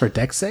 for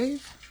dex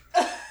save?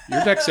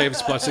 Your deck save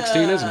is plus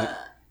 16, isn't it?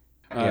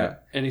 Yeah.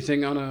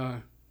 Anything on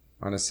a...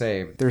 On a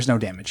save. There's no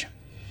damage.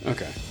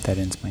 Okay. That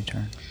ends my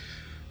turn.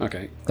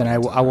 Okay. Then I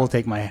will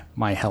take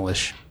my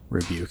hellish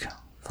rebuke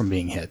from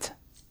being hit.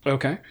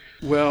 Okay.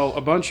 Well,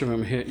 a bunch of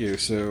them hit you,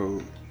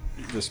 so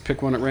just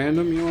pick one at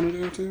random you want to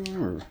do it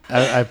to? Or...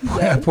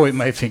 I point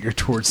my finger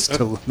towards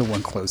the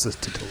one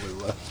closest to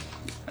Tallulah.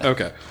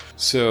 Okay.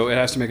 So it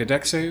has to make a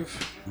deck save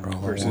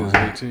versus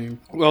 18.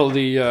 Well,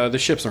 the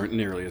ships aren't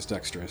nearly as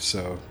dexterous,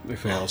 so it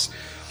fails.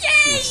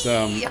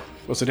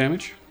 What's the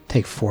damage?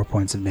 Take 4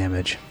 points of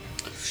damage.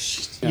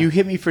 You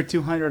hit me for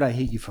 200, I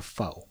hit you for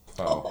foe.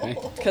 Okay.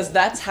 Because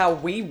that's how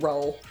we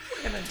roll.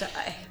 I'm gonna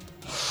die.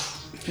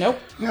 Nope.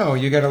 No,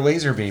 you got a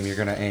laser beam you're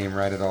going to aim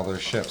right at all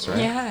those ships, right?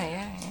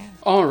 Yeah.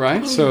 All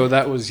right, so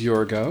that was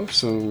your go.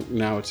 So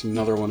now it's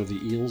another one of the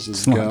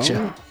eels' go.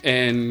 Gotcha.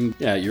 And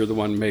yeah, you're the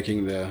one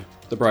making the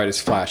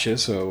brightest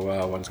flashes,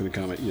 so one's going to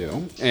come at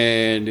you.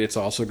 And it's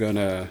also going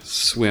to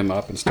swim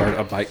up and start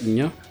a biting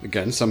you.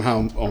 Again,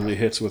 somehow only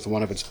hits with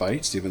one of its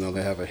bites, even though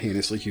they have a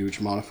heinously huge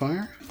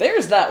modifier.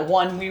 There's that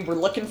one we were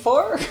looking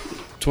for.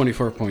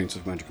 24 points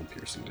of magical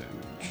piercing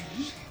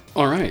damage.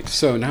 All right,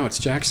 so now it's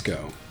Jack's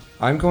go.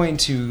 I'm going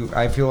to...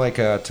 I feel like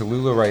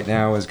Tallulah right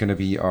now is going to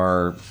be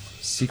our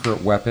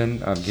secret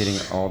weapon of getting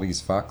all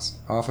these fucks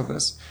off of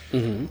us.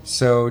 Mm-hmm.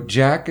 So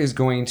Jack is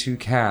going to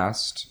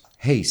cast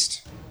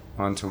Haste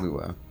on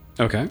Tallulah.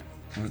 Okay.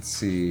 Let's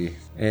see.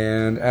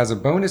 And as a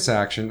bonus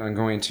action, I'm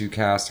going to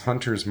cast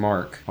Hunter's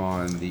Mark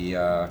on the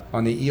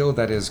eel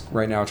that is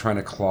right now trying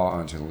to claw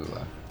on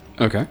Tallulah.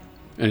 Okay.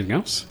 Anything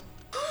else?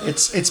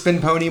 It's been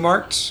pony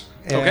marked.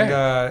 And,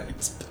 Okay.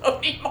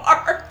 Pony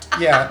marked.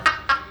 yeah.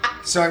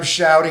 So I'm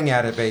shouting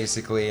at it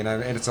basically, and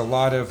it's a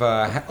lot of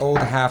old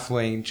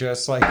halfling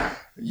just like,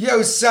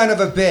 "You son of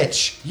a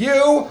bitch!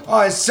 You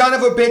are a son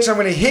of a bitch! I'm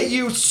gonna hit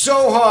you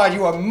so hard!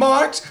 You are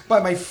marked by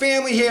my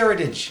family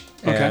heritage!"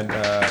 Okay. And,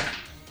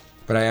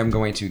 but I am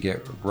going to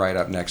get right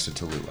up next to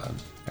Tallulah.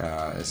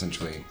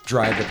 Essentially,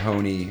 drive the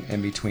pony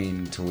in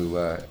between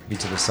Tallulah, be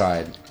to the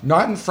side,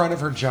 not in front of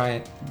her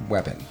giant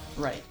weapon.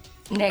 Right.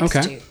 Next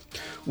Okay. to.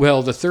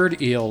 Well, the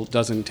third eel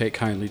doesn't take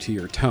kindly to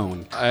your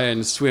tone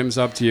and swims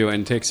up to you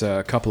and takes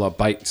a couple of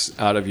bites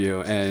out of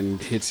you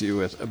and hits you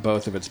with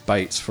both of its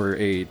bites for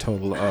a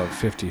total of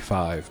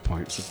 55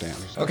 points of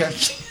damage. Okay,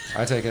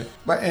 I take it.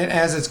 But and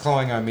as it's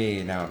clawing on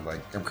me, now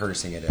I'm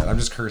cursing it. I'm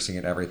just cursing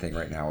at everything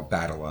right now.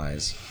 Battle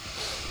eyes.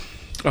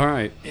 All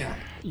right. Yeah.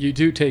 You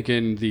do take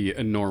in the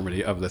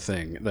enormity of the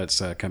thing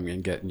that's coming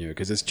and getting you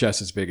because it's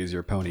just as big as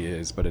your pony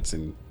is, but it's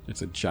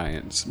a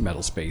giant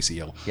metal space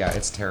eel. Yeah,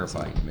 it's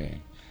terrifying to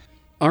me.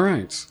 All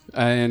right.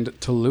 And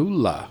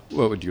Tallulah,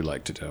 what would you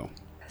like to do?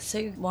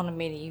 Sue wanted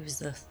me to use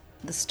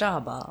the star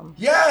bomb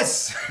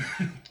Yes,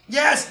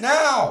 yes,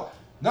 now,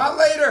 not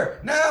later,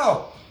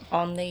 now.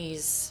 on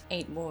these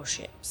 8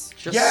 warships.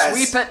 Just Yes.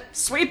 sweep it.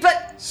 Sweep it.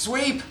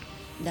 Sweep,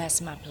 That's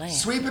my plan.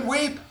 sweep and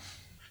weep.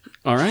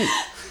 All right.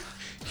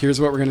 Here's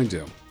what we're going to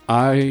do.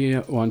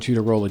 I want you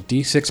to roll a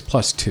d6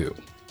 plus 2,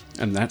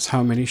 and that's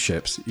how many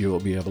ships you will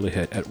be able to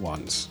hit at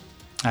once.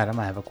 Adam,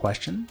 I have a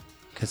question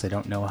because I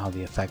don't know how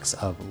the effects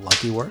of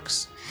Lucky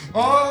works.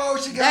 Oh,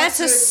 she got That's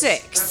a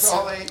 6. 6. That's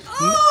all 8.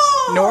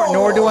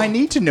 Nor do I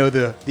need to know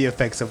the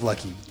effects of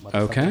Lucky.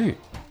 Okay.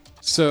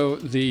 So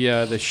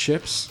the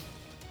ships,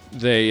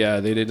 they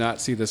did not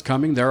see this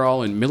coming. They're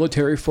all in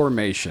military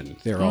formation.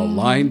 They're all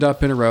lined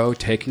up in a row,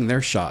 taking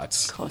their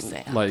shots. Of course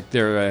they are. Like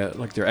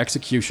they're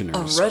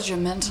executioners. A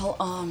regimental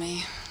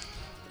army.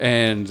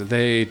 And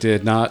they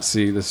did not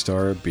see the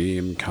star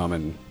beam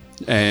coming.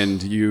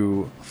 and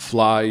you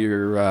fly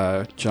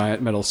your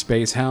giant metal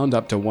space hound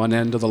up to one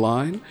end of the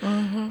line.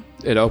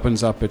 It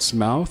opens up its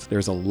mouth.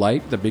 There's a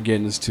light that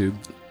begins to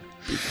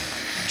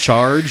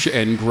charge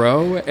and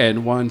grow,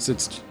 and once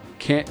it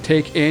can't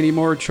take any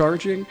more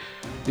charging,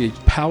 the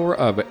power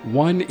of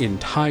one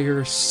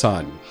entire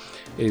sun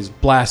is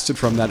blasted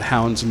from that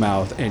hound's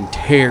mouth and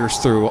tears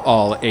through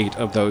all 8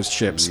 of those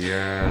ships.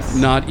 Yes.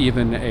 Not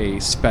even a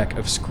speck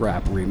of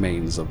scrap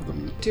remains of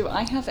them. Do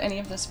I have any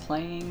of this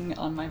playing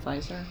on my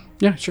visor?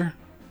 Yeah, sure.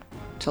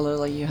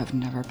 Tallulah, you have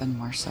never been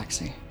more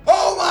sexy.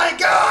 Oh my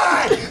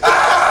god!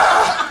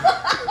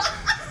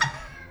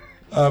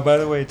 By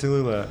the way,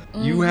 Tallulah,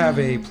 you have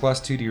a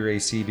 +2 to your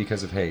AC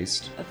because of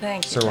haste.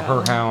 Thank you. So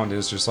her hound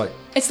is just like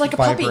It's like a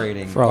puppy.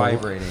 vibrating, For all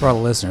vibrating. the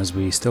listeners,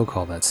 we still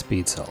call that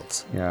speed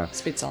salts. Yeah.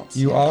 Speed salts.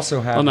 You also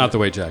have. Well, not the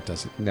way Jack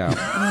does it. No.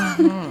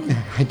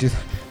 I do.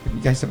 You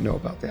guys don't know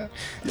about that.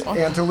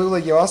 And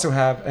Tallulah, you also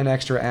have an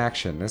extra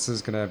action. This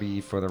is gonna be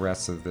for the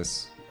rest of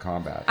this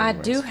combat. I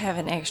anyways. do have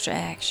an extra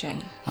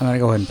action. I'm gonna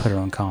go ahead and put her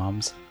on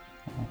comms.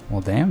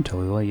 Well, damn,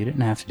 Tallulah, you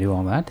didn't have to do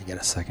all that to get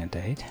a second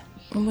date.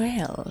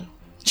 Well,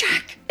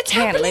 Jack, it's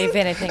can't happening. leave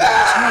anything to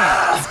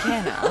chance,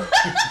 can I?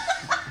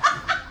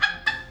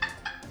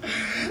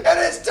 And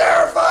it's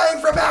terrifying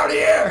from out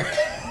here.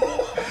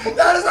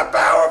 That is the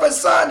power of a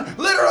sun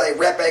literally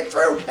ripping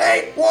through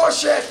 8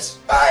 warships.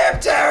 I am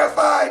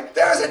terrified.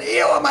 There's an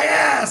eel on my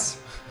ass.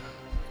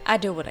 I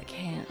do what I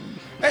can.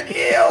 An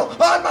eel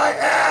on my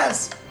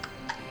ass.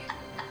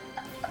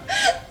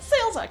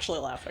 Sale's actually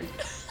laughing.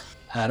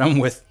 Adam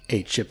with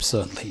 8 ships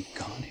suddenly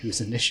gone.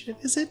 Whose initiative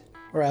is it?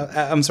 Or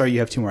I'm sorry, you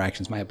have 2 more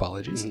actions. My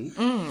apologies.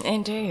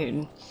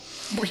 Indeed.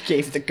 We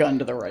gave the gun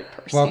to the right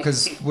person. Well,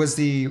 because was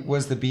the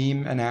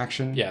beam an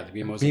action? Yeah, the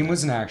beam was Beam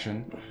was an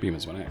action. Beam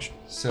is one action.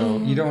 So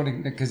you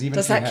don't because even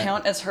does if you that had-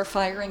 count as her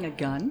firing a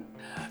gun?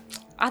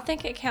 I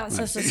think it counts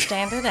as a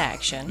standard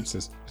action.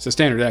 It's a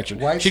standard action.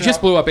 Wipes She her just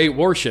out. blew up 8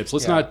 warships.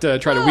 Let's not try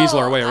to weasel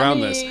our way around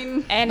this.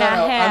 And No, I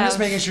no, have I'm just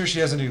making sure she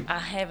doesn't do. I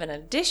have an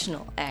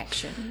additional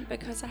action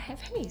because I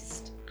have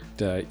haste.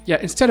 Yeah,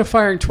 instead of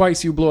firing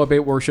twice, you blow up 8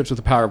 warships with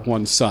the power of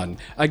one sun.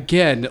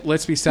 Again,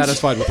 let's be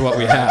satisfied with what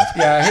we have.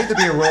 Yeah, I hate to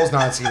be a rules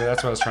Nazi, but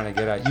that's what I was trying to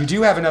get at. You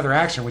do have another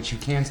action, which you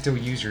can still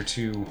use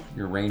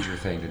your ranger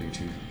thing to do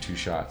two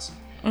shots.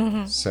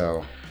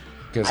 So,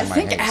 because I of my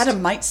think haste.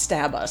 Adam might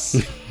stab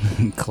us.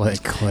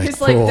 Click, click.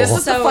 He's like, this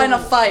is the So, final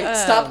fight.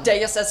 Stop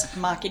Deus Ex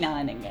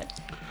Machinaing it.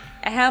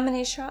 How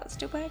many shots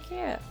do I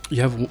get?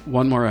 You have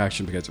one more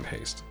action because of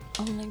haste.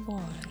 Only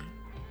one.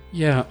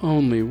 Yeah,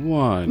 only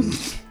one.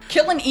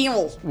 Kill an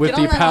eel. With Get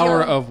on the that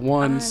power eel. of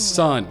one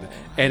sun,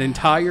 an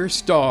entire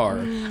star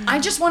I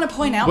just want to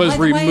point out, was by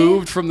the way,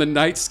 removed from the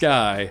night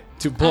sky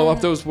to blow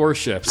up those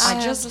warships.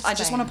 I just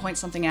understand. want to point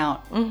something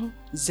out.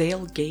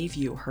 Zale gave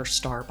you her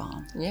star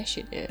bomb. Yes,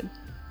 you did.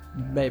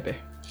 Baby.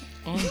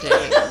 Indeed.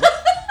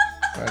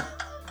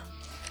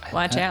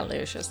 Watch out,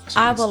 Lucius.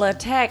 I will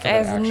attack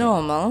as action.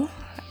 normal,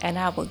 and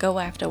I will go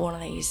after one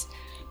of these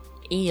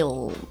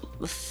eel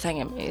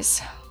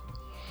thingamies.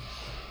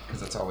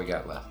 Because that's all we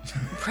got left.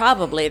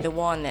 Probably the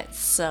one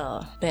that's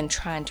been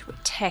trying to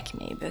attack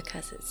me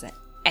because it's an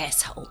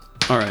asshole.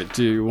 All right,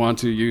 do you want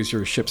to use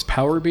your ship's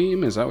power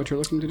beam? Is that what you're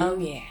looking to do? Oh,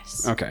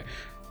 yes. Okay.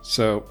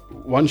 So,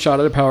 one shot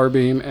at a power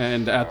beam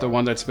and at the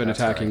one that's been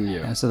attacking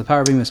you. So the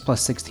power beam is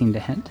plus 16 to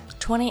hit.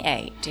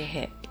 28 to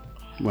hit.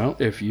 Well,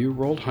 if you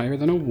rolled higher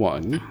than a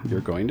 1,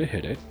 you're going to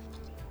hit it.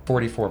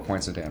 44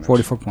 points of damage.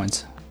 44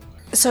 points.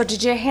 So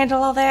did you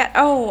handle all that?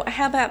 Oh,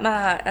 how about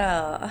my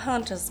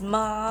Hunter's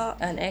Maw?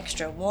 An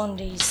extra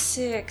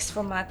 1d6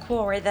 for my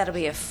quarry. That'll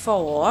be a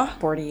 4.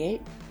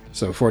 48.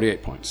 So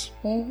 48 points.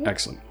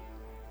 Excellent.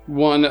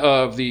 One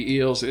of the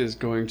eels is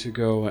going to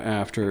go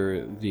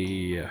after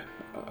the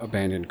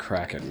abandoned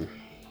kraken.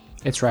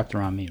 It's wrapped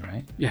around me,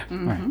 right? Yeah. All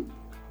right.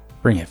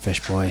 Bring it,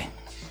 fish boy.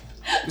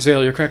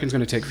 Zale, your kraken's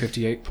going to take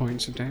 58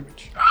 points of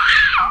damage.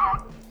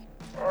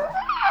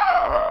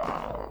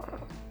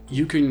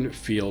 You can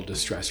feel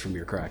distress from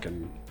your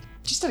kraken.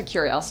 Just out of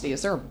curiosity,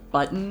 is there a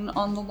button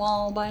on the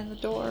wall by the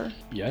door?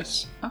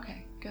 Yes?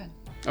 Okay, good.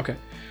 Okay.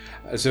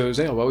 So,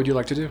 Zale, what would you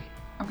like to do?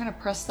 I'm gonna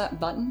press that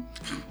button.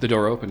 The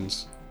door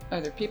opens.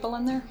 Are there people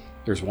in there?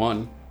 There's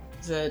one.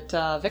 Is it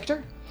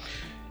Victor?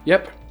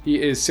 Yep.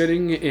 He is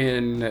sitting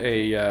in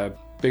a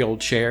big old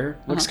chair.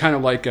 Looks kind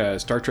of like a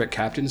Star Trek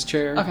captain's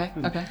chair.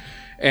 Okay.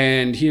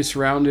 And he is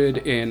surrounded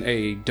in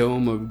a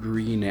dome of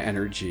green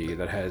energy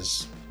that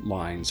has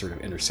lines sort of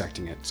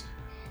intersecting it.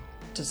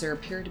 Does there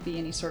appear to be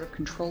any sort of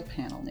control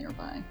panel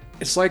nearby?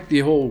 It's like the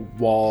whole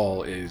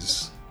wall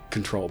is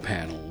control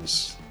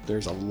panels.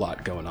 There's a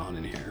lot going on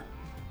in here.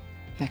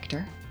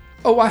 Victor?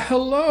 Oh, why,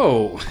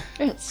 hello.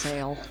 It's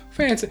Sale.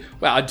 Fancy.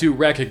 Well, I do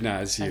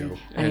recognize you.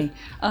 And,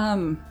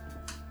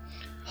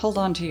 Hold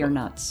on to your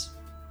nuts.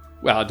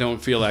 well, I don't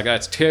feel like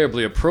that's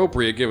terribly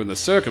appropriate given the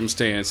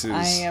circumstances.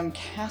 I am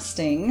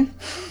casting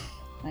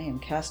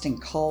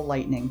Call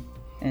Lightning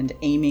and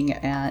aiming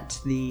at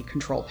the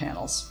control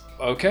panels.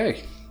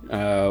 Okay.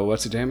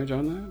 What's the damage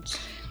on that?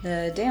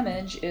 The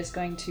damage is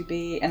going to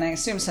be, and I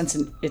assume since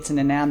it's an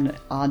inanimate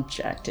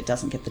object, it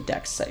doesn't get the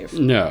dex save.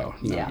 No,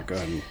 Yeah. go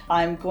ahead.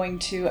 I'm going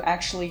to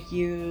actually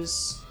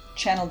use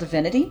Channel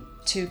Divinity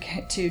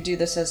to do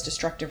this as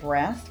Destructive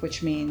Wrath,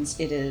 which means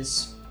it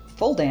is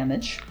full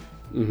damage.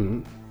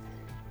 Mm-hmm.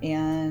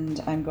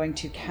 And I'm going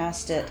to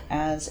cast it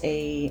as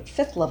a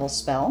 5th level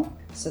spell,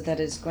 so that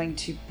is going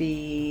to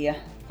be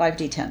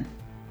 5d10.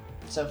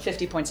 So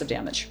 50 points of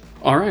damage.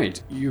 All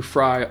right, you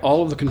fry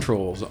all of the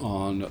controls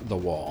on the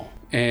wall,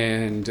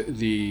 and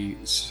the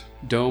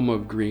dome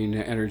of green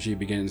energy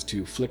begins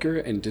to flicker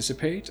and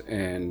dissipate,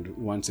 and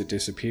once it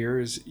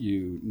disappears,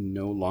 you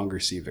no longer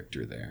see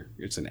Victor there.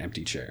 It's an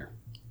empty chair.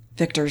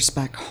 Victor's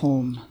back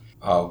home.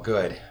 Oh,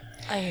 good.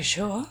 Are you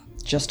sure?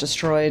 Just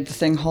destroyed the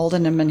thing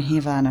holding him and he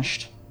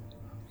vanished.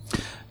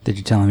 Did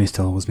you tell him he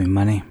still owes me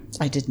money?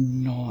 I did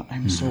not.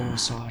 I'm so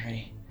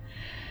sorry.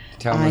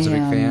 Tell him I was a big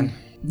fan.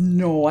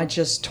 No, I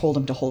just told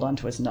him to hold on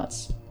to his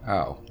nuts.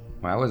 Oh,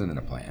 well, I wasn't in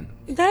a plan.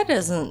 That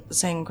doesn't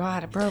seem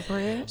quite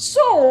appropriate.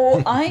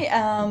 So I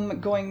am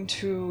going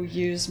to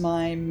use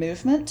my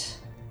movement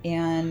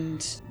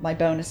and my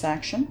bonus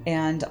action,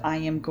 and I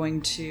am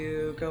going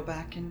to go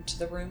back into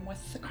the room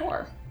with the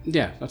core.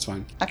 Yeah, that's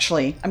fine.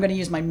 Actually, I'm going to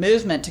use my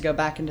movement to go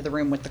back into the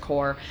room with the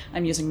core.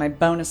 I'm using my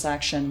bonus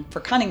action for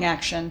cunning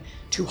action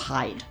to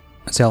hide.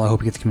 Zell, I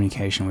hope you get the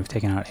communication. We've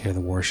taken out 8 of the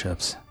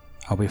warships.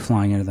 I'll be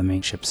flying into the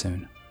main ship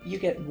soon. You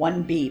get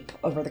 1 beep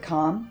over the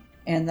comm,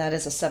 and that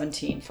is a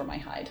 17 for my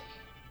hide.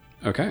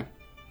 Okay.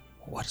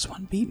 What does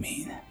 1 beep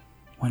mean?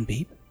 1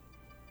 beep?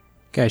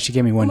 Guys, she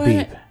gave me 1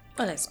 beep.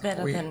 Well, it's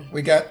better than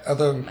We got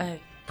other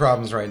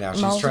problems right now.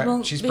 She's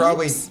multiple She's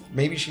probably beeps?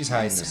 maybe she's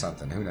hiding or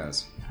something. Who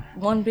knows?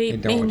 one They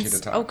beep don't want you means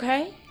to talk.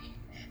 okay.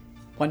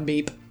 1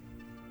 beep.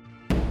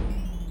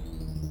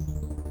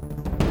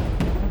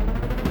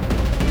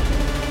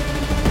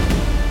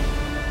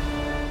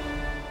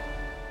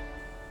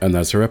 And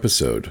that's our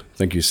episode.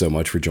 Thank you so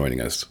much for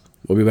joining us.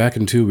 We'll be back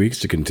in 2 weeks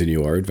to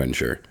continue our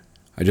adventure.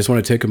 I just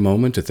want to take a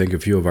moment to thank a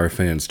few of our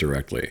fans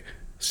directly.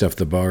 Steph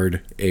the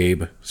Bard,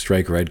 Abe,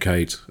 Strike Red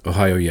Kite,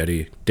 Ohio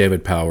Yeti,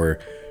 David Power,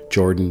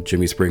 Jordan,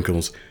 Jimmy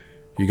Sprinkles.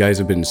 You guys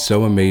have been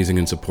so amazing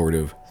and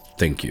supportive.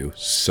 Thank you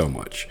so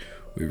much.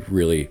 We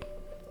really,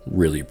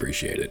 really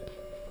appreciate it.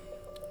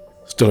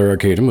 Stellar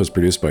Arcanum was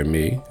produced by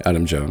me,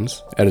 Adam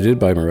Jones, edited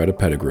by Moretta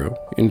Pettigrew,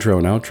 intro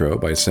and outro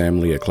by Sam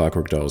Lee at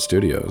Clockwork Doll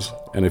Studios,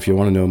 and if you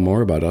want to know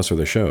more about us or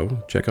the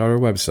show, check out our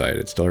website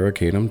at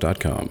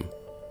stellararcanum.com.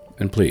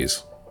 And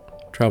please,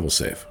 travel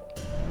safe.